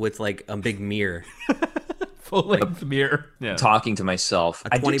table with like a big mirror. Full-length mirror. Yeah. Talking to myself.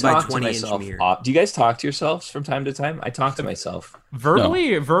 A 20 by 20 inch mirror. Do you guys talk to yourselves from time to time? I talk to myself.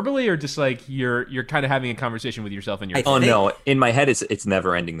 Verbally, or just like you're kind of having a conversation with yourself in your head? Oh no, in my head it's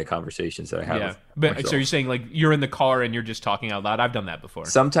never ending, the conversations that I have. Yeah, but so you're saying like you're in the car and you're just talking out loud? I've done that before.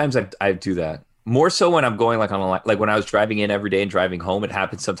 Sometimes I do that. More so when I'm going like on a, like when I was driving in every day and driving home. It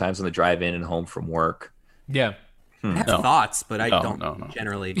happens sometimes on the drive in and home from work. Yeah. I have thoughts, but I don't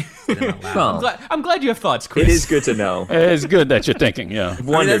generally say them out loud. Well, I'm glad you have thoughts, Chris. It is good to know. It's good that you're thinking, yeah. I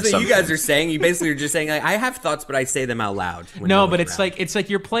mean, that's what you guys are saying. You basically are just saying, like, I have thoughts, but I say them out loud. No, but it's like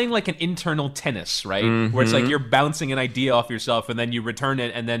you're playing like an internal tennis, right? Where it's like you're bouncing an idea off yourself, and then you return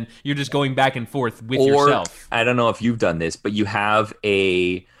it, and then you're just going back and forth with yourself. I don't know if you've done this, but you have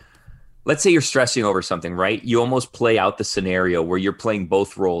let's say you're stressing over something, right? You almost play out the scenario where you're playing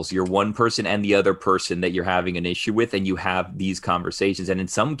both roles. You're one person and the other person that you're having an issue with, and you have these conversations. And in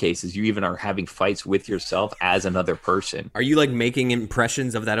some cases, you even are having fights with yourself as another person. Are you like making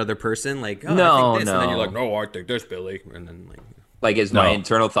impressions of that other person? Like, oh, no, I think this, no. And then you're like, no, I think this, Billy. And then like is my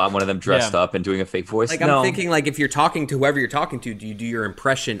internal thought one of them dressed up and doing a fake voice? Like, I'm thinking, like, if you're talking to whoever you're talking to, do you do your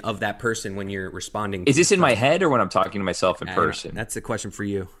impression of that person when you're responding? Is this in my head or when I'm talking to myself in person? That's a question for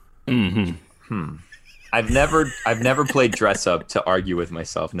you. I've never played dress up to argue with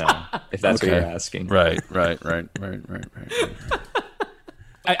myself now, if that's what you're asking. Right.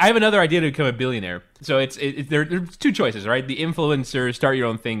 I have another idea to become a billionaire. So there's 2 choices, right? The influencer, start your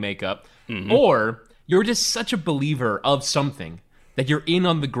own thing makeup, or you're just such a believer of something that you're in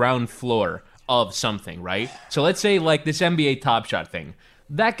on the ground floor of something, right? So let's say like this NBA Top Shot thing.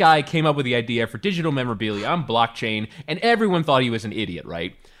 That guy came up with the idea for digital memorabilia on blockchain, and everyone thought he was an idiot,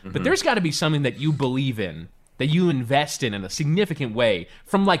 right? But there's got to be something that you believe in, that you invest in a significant way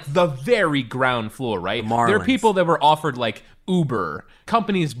from like the very ground floor, right? There are people that were offered like Uber,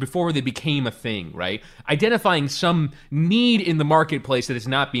 companies before they became a thing, right? Identifying some need in the marketplace that is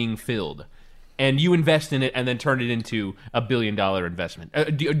not being filled. And you invest in it and then turn it into $1 billion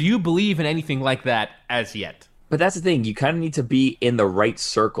investment. Do you believe in anything like that as yet? But that's the thing. You kind of need to be in the right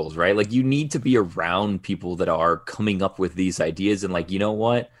circles, right? Like you need to be around people that are coming up with these ideas and like, you know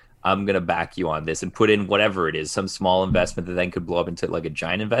what? I'm going to back you on this and put in whatever it is, some small investment that then could blow up into like a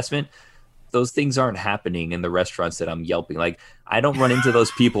giant investment. Those things aren't happening in the restaurants that I'm Yelping. Like I don't run into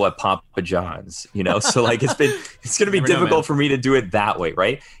those people at Papa John's, you know? So like it's going to be difficult for me to do it that way,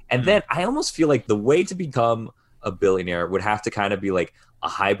 right? And then I almost feel like the way to become a billionaire would have to kind of be like a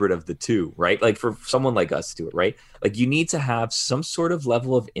hybrid of the two, right? Like for someone like us to do it, right? Like you need to have some sort of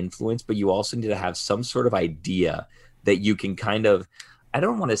level of influence, but you also need to have some sort of idea that you can kind of, I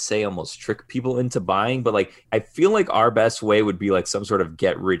don't want to say almost trick people into buying, but like I feel like our best way would be like some sort of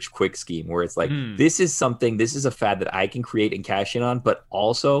get rich quick scheme where it's like this is a fad that I can create and cash in on, but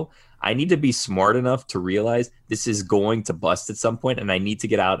also I need to be smart enough to realize this is going to bust at some point, and I need to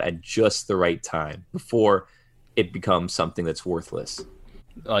get out at just the right time before it becomes something that's worthless.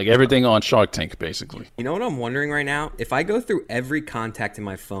 Like everything on Shark Tank, basically. You know what I'm wondering right now? If I go through every contact in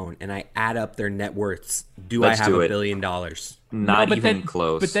my phone and I add up their net worths, do I have $1 billion? Not but even then,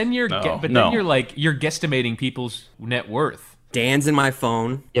 close. But then you're you're guesstimating people's net worth. Dan's in my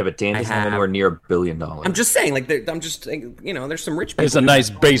phone. Yeah, but Dan doesn't have anywhere near $1 billion. I'm just saying, like, there's some rich people. It's a nice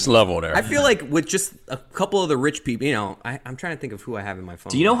base level there. I feel like with just a couple of the rich people, I'm trying to think of who I have in my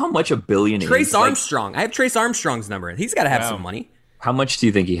phone. Do you know how much $1 billion is? Trace Armstrong. I have Trace Armstrong's number. He's got to have some money. How much do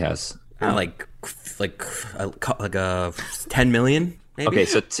you think he has? Like 10 million, maybe? Okay,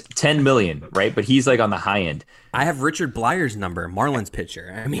 so 10 million, right? But he's like on the high end. I have Richard Blyer's number, Marlins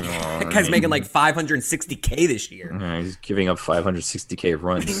pitcher. I mean, that guy's making like $560K this year. He's giving up 560K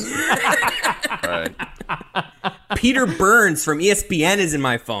runs. Right. Peter Burns from ESPN is in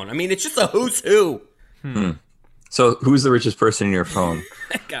my phone. I mean, it's just a who's who. So who's the richest person in your phone?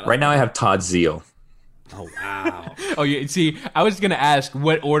 Right now I have Todd Zeal. Oh, wow. Oh, yeah. See, I was going to ask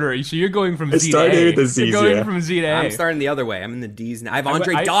what order. So you're going from Z to started A. with the Z's, You're going yeah. from Z to A. I'm starting the other way. I'm in the D's now. I have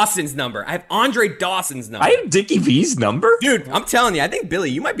Andre Dawson's number. I have Andre Dawson's number. I have Dickie V's number? Dude, I'm telling you, I think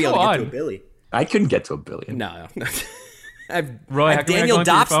Billy, you might be able to get to a Billy. I couldn't get to $1 billion. No. I have, Roy, I how have come you're Daniel not going through your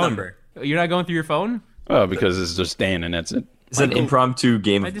Dopp's phone? number. You're not going through your phone? Well, because it's just Dan and that's it. It's an impromptu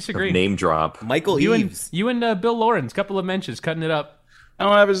game I of disagree. name drop. Michael You Eaves. and Bill Lawrence, couple of mentions, cutting it up. I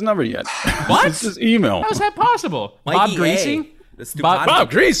don't have his number yet. What? It's just email. How is that possible? Mikey Bob A. Greasy? The Stupado.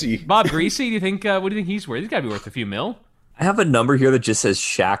 Bob Greasy. Bob Greasy, do you think, what do you think he's worth? He's got to be worth a few mil. I have a number here that just says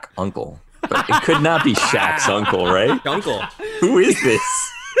Shaq Uncle. But it could not be Shaq's uncle, right? Uncle. Who is this?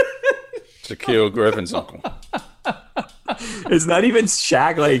 Shaquille Griffin's uncle. It's not even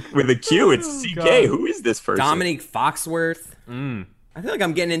Shaq like with a Q. It's CK. God. Who is this person? Dominique Foxworth. I feel like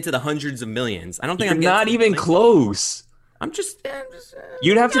I'm getting into the hundreds of millions. I don't think You're I'm getting not even close. I'm just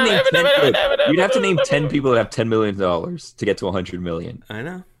You'd have to name 10. You'd have to name 10 people that have $10 million to get to 100 million, I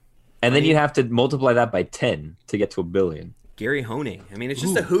know. and then you'd have to multiply that by 10 to get to $1 billion. Gary Honing. I mean, it's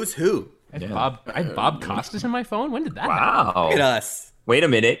just a who's who. I have Bob Costas in my phone? When did that happen? Wow. Look at us. Wait a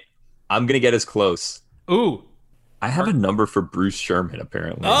minute. I'm gonna get as close. Ooh. I have a number for Bruce Sherman.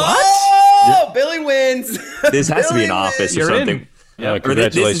 Apparently. Oh, Billy wins. This has to be Billy an office or You're in. something. Yeah, Or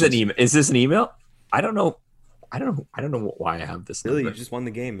congratulations. this is an email. Is this an email? I don't know. I don't know why I have this Billy, you number. just won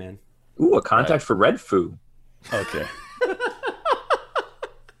the game, man. Ooh, a contact for Red Foo. Okay.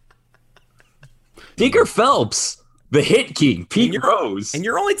 Digger Phelps, the hit king, Pete Rose. And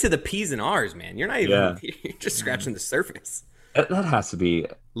you're only to the P's and R's, man. You're not even. Yeah. You're just scratching the surface. That has to be.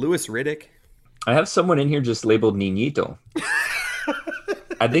 Lewis Riddick. I have someone in here just labeled Niñito.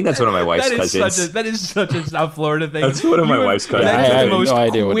 I think that's one of my wife's cousins. That is such a South Florida thing. That's one of my wife's cousins. That I is the have most no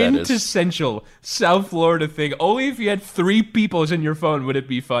idea what that is. quintessential South Florida thing. Only if you had 3 peoples in your phone would it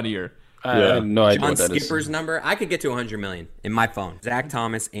be funnier. I have no idea John what that is. Skipper's number. I could get to 100 million in my phone. Zach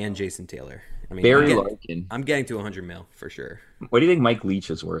Thomas and Jason Taylor. I mean, Barry Larkin. I'm getting to 100 mil for sure. What do you think Mike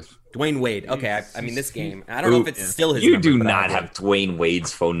Leach is worth? Dwayne Wade. Okay, I mean this game. I don't know if it's still his. You number, do but I not have Dwayne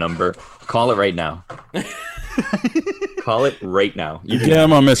Wade's phone number. Call it right now. Call it right now. You Get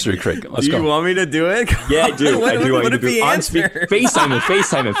him on Mystery Cricket. Let's Do you go. want me to do it? Yeah, I do. What- I do. what I if do. he On speak. answers? FaceTime him.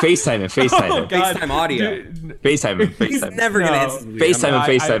 FaceTime him. FaceTime him. FaceTime him. FaceTime audio. FaceTime him. He's FaceTime him. never gonna No. answer. FaceTime him. I-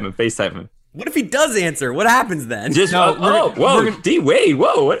 FaceTime him. FaceTime him. What if he does answer? What happens then? Just No, we're whoa, gonna- D Wade,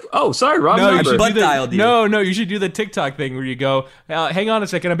 whoa, what? Oh, sorry, wrong No, you number. should Butt do the, dialed you. no, you should do the TikTok thing where you go, hang on a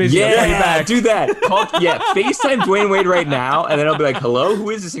second, I'm busy, I'll call you Yeah, back. do that. FaceTime Dwayne Wade right now, and then I'll be like, "Hello, who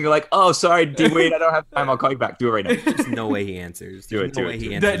is this?" And you're like, "Oh, sorry, D Wade, I don't have time. I'll call you back. Do it right now." There's no way he answers. Do it, There's no do way it, he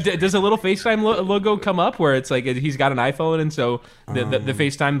do it. answers. Does a little FaceTime logo come up where it's like he's got an iPhone and so the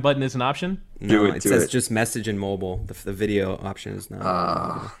FaceTime button is an option? No, it, it do says it. just message and mobile. The video option is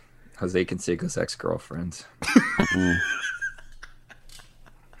not. Jose Canseco's ex-girlfriend.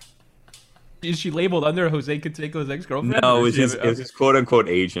 Is she labeled under Jose Canseco's ex-girlfriend? No, Or it was does his, she have- his quote-unquote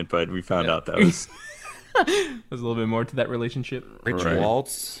agent, but we found out that was There's a little bit more to that relationship. Rich Right.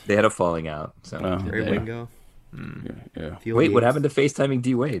 Waltz. they had a falling out. So. Ray yeah. Wingo. Yeah. Field Wait, what Yates. happened to FaceTiming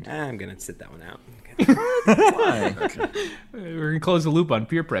D Wade? I'm gonna sit that one out. Why? We're gonna close the loop on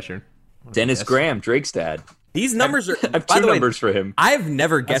peer pressure. Dennis Graham, Drake's dad. These numbers are. I have by two the way, numbers for him. I've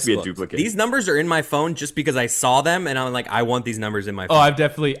never Has to guessed be a booked. duplicate. These numbers are in my phone just because I saw them and I'm like, I want these numbers in my Oh,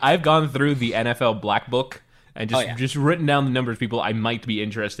 phone. I've gone through the NFL Black Book and just written down the numbers of people I might be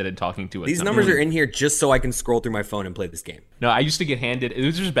interested in talking to. These numbers are in here just so I can scroll through my phone and play this game. No, I used to get handed. It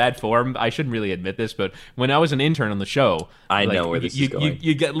was just bad form. I shouldn't really admit this, but when I was an intern on the show, I know where this is going.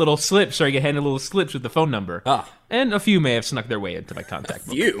 You get little slips, or you get handed little slips with the phone number. And a few may have snuck their way into my contact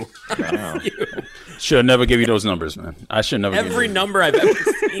book. You. Should never give you those numbers, man. I should never. Every number I've ever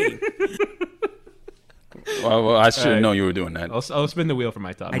seen. Well, I should have known you were doing that. I'll spin the wheel for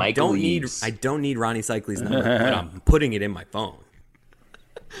my top. I don't need Ronnie Cycli's number, but I'm putting it in my phone.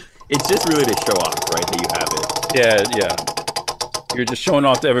 It's just really to show off, right? That you have it. Yeah. You're just showing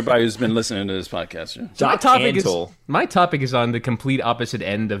off to everybody who's been listening to this podcast. Yeah? So my topic is on the complete opposite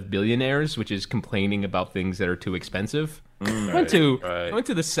end of billionaires, which is complaining about things that are too expensive. I went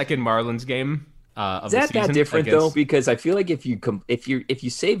to the second Marlins game. Is that different though? Because I feel like if you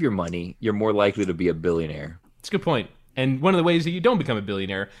save your money, you're more likely to be a billionaire. It's a good point. And one of the ways that you don't become a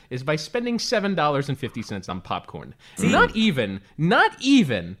billionaire is by spending $7.50 on popcorn. Not even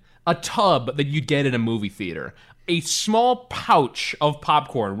a tub that you'd get in a movie theater. A small pouch of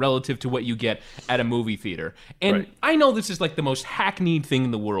popcorn relative to what you get at a movie theater. And I know this is like the most hackneyed thing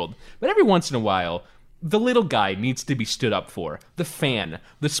in the world, but every once in a while, the little guy needs to be stood up for. The fan.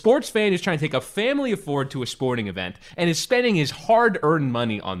 The sports fan is trying to take a family of four to a sporting event and is spending his hard-earned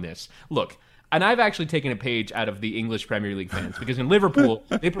money on this. Look, and I've actually taken a page out of the English Premier League fans because in Liverpool,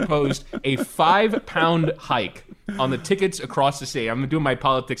 they proposed a 5-pound hike on the tickets across the state. I'm doing my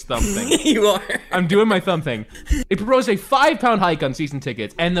politics thumb thing. You are. I'm doing my thumb thing. They proposed a 5-pound hike on season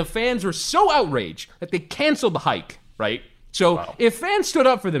tickets, and the fans were so outraged that they canceled the hike, right? So if fans stood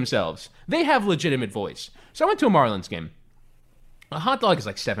up for themselves, they have legitimate voice. So I went to a Marlins game. A hot dog is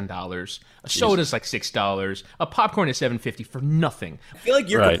like $7. A soda is like $6. A popcorn is $7.50 for nothing. I feel like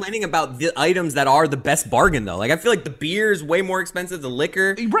you're complaining about the items that are the best bargain, though. Like, I feel like the beer is way more expensive. The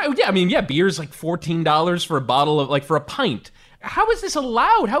liquor, right? Yeah, I mean, beer is like $14 for a bottle of for a pint. How is this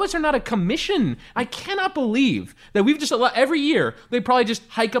allowed? How is there not a commission? I cannot believe that we've just allowed every year. They probably just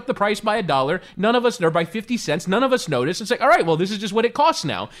hike up the price by $1. None of us, or by 50 cents. None of us notice. It's like, all right, well, this is just what it costs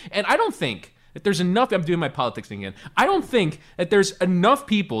now. And I don't think that there's enough. I'm doing my politics thing again. I don't think that there's enough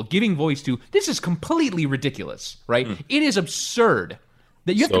people giving voice to this is completely ridiculous, right? It is absurd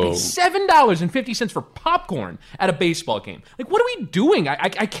that you have to pay $7.50 for popcorn at a baseball game. Like, what are we doing? I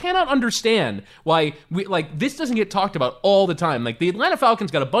cannot understand why this doesn't get talked about all the time. Like, the Atlanta Falcons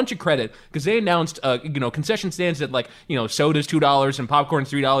got a bunch of credit because they announced, concession stands that soda's $2 and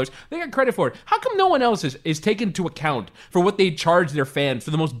popcorn's $3. They got credit for it. How come no one else is taken into account for what they charge their fans for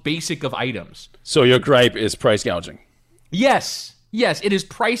the most basic of items? So your gripe is price gouging. Yes, it is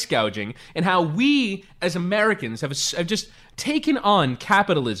price gouging, and how we as Americans have just taken on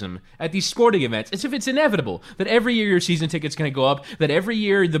capitalism at these sporting events as if it's inevitable that every year your season ticket's going to go up, that every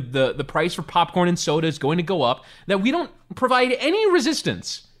year the price for popcorn and soda is going to go up, that we don't provide any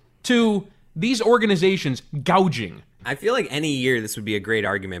resistance to these organizations gouging. I feel like any year this would be a great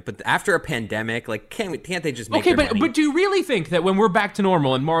argument, but after a pandemic, can't they just make their money? But do you really think that when we're back to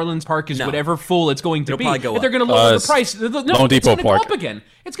normal and Marlins Park is whatever full it's going to be, that they're going to lower the price? Lone it's Depot going to go Park up again.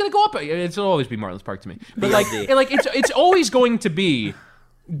 It's going to go up. It'll always be Marlins Park to me. But it's always going to be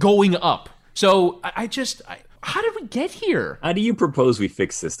going up. So how did we get here? How do you propose we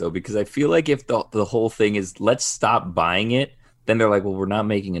fix this though? Because I feel like if the whole thing is let's stop buying it, then they're like, well, we're not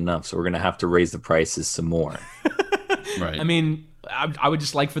making enough, so we're going to have to raise the prices some more. Right. I mean, I would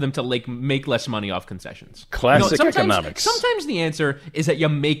just like for them to make less money off concessions. Classic economics. Sometimes the answer is that you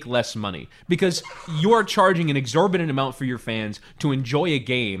make less money because you're charging an exorbitant amount for your fans to enjoy a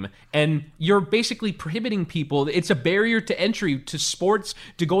game, and you're basically prohibiting people. It's a barrier to entry to sports,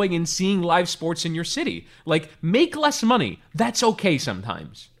 to going and seeing live sports in your city. Like, make less money. That's okay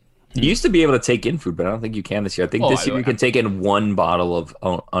sometimes. You used to be able to take in food, but I don't think you can this year. I think this year you can take in one bottle of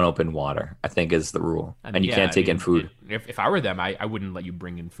unopened water, I think is the rule. And you can't take in food. If I were them, I wouldn't let you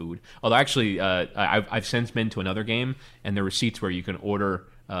bring in food. Although actually, I've since been to another game, and there were seats where you can order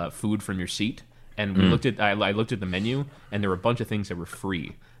food from your seat. And we I looked at the menu, and there were a bunch of things that were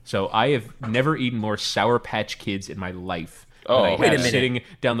free. So I have never eaten more Sour Patch Kids in my life. Oh, wait a minute. Sitting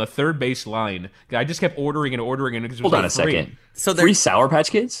down the third base line. I just kept ordering and because it was Hold on a free. second. So free Sour Patch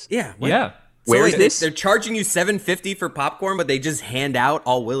Kids? Yeah. Yeah. Where is this? They're charging you $7.50 for popcorn, but they just hand out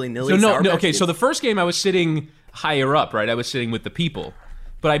all willy-nilly. So the first game I was sitting higher up, right? I was sitting with the people.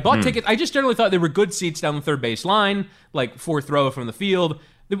 But I bought tickets. I just generally thought there were good seats down the third base line, like fourth row from the field.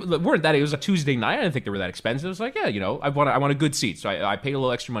 They weren't that. It was a Tuesday night. I didn't think they were that expensive. It was like, I want a good seat. So I paid a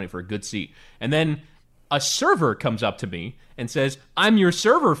little extra money for a good seat. And then a server comes up to me and says, I'm your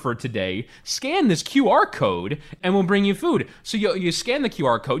server for today. Scan this QR code and we'll bring you food. So you scan the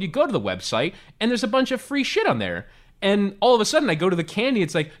QR code, you go to the website, and there's a bunch of free shit on there. And all of a sudden, I go to the candy.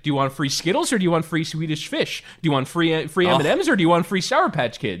 It's like, do you want free Skittles or do you want free Swedish Fish? Do you want free M&Ms or do you want free Sour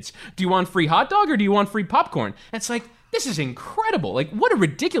Patch Kids? Do you want free hot dog or do you want free popcorn? And it's like, this is incredible. Like, what a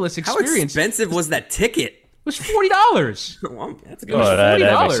ridiculous experience. How expensive was that ticket? It was $40. Well, that's good. It was $40.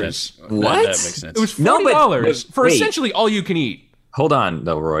 That makes sense. What? That makes sense. It was $40 for wait. essentially all you can eat. Hold on,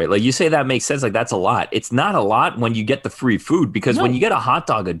 though, Roy. Like you say, that makes sense. Like that's a lot. It's not a lot when you get the free food because when you get a hot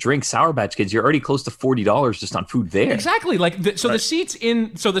dog, a drink, Sour Patch Kids, you're already close to $40 just on food there. Exactly. Like the seats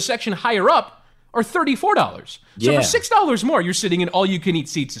the section higher up are $34. So Yeah. for $6 more, you're sitting in all you can eat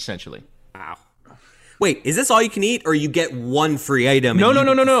seats essentially. Wow. Wait, is this all you can eat, or you get one free item? No. and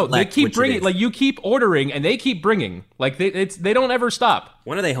you They select keep which it bringing. is? Like you keep ordering, and they keep bringing. Like they don't ever stop.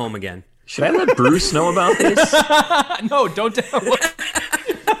 When are they home again? Should I let Bruce know about this? No, don't tell.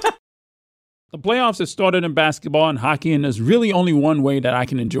 The playoffs have started in basketball and hockey, and there's really only one way that I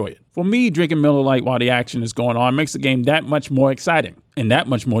can enjoy it. For me, drinking Miller Lite while the action is going on makes the game that much more exciting and that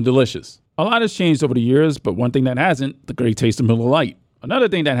much more delicious. A lot has changed over the years, but one thing that hasn't, the great taste of Miller Lite. Another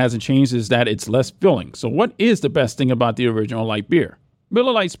thing that hasn't changed is that it's less filling. So what is the best thing about the original light beer?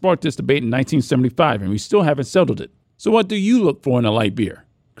 Miller Lite sparked this debate in 1975, and we still haven't settled it. So what do you look for in a light beer?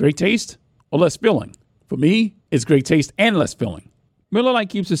 Great taste or less filling? For me, it's great taste and less filling. Miller Lite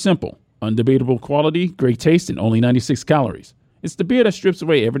keeps it simple. Undebatable quality, great taste, and only 96 calories. It's the beer that strips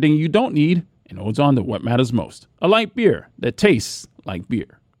away everything you don't need and holds on to what matters most. A light beer that tastes like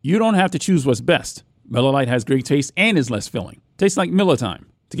beer. You don't have to choose what's best. Miller Lite has great taste and is less filling. Tastes like Miller time.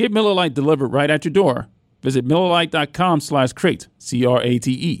 To get Miller Lite delivered right at your door, visit MillerLite.com/crate,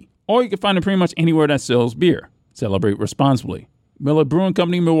 CRATE. Or you can find it pretty much anywhere that sells beer. Celebrate responsibly. Miller Brewing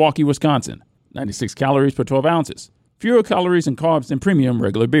Company, Milwaukee, Wisconsin. 96 calories per 12 ounces. Fewer calories and carbs than premium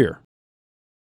regular beer.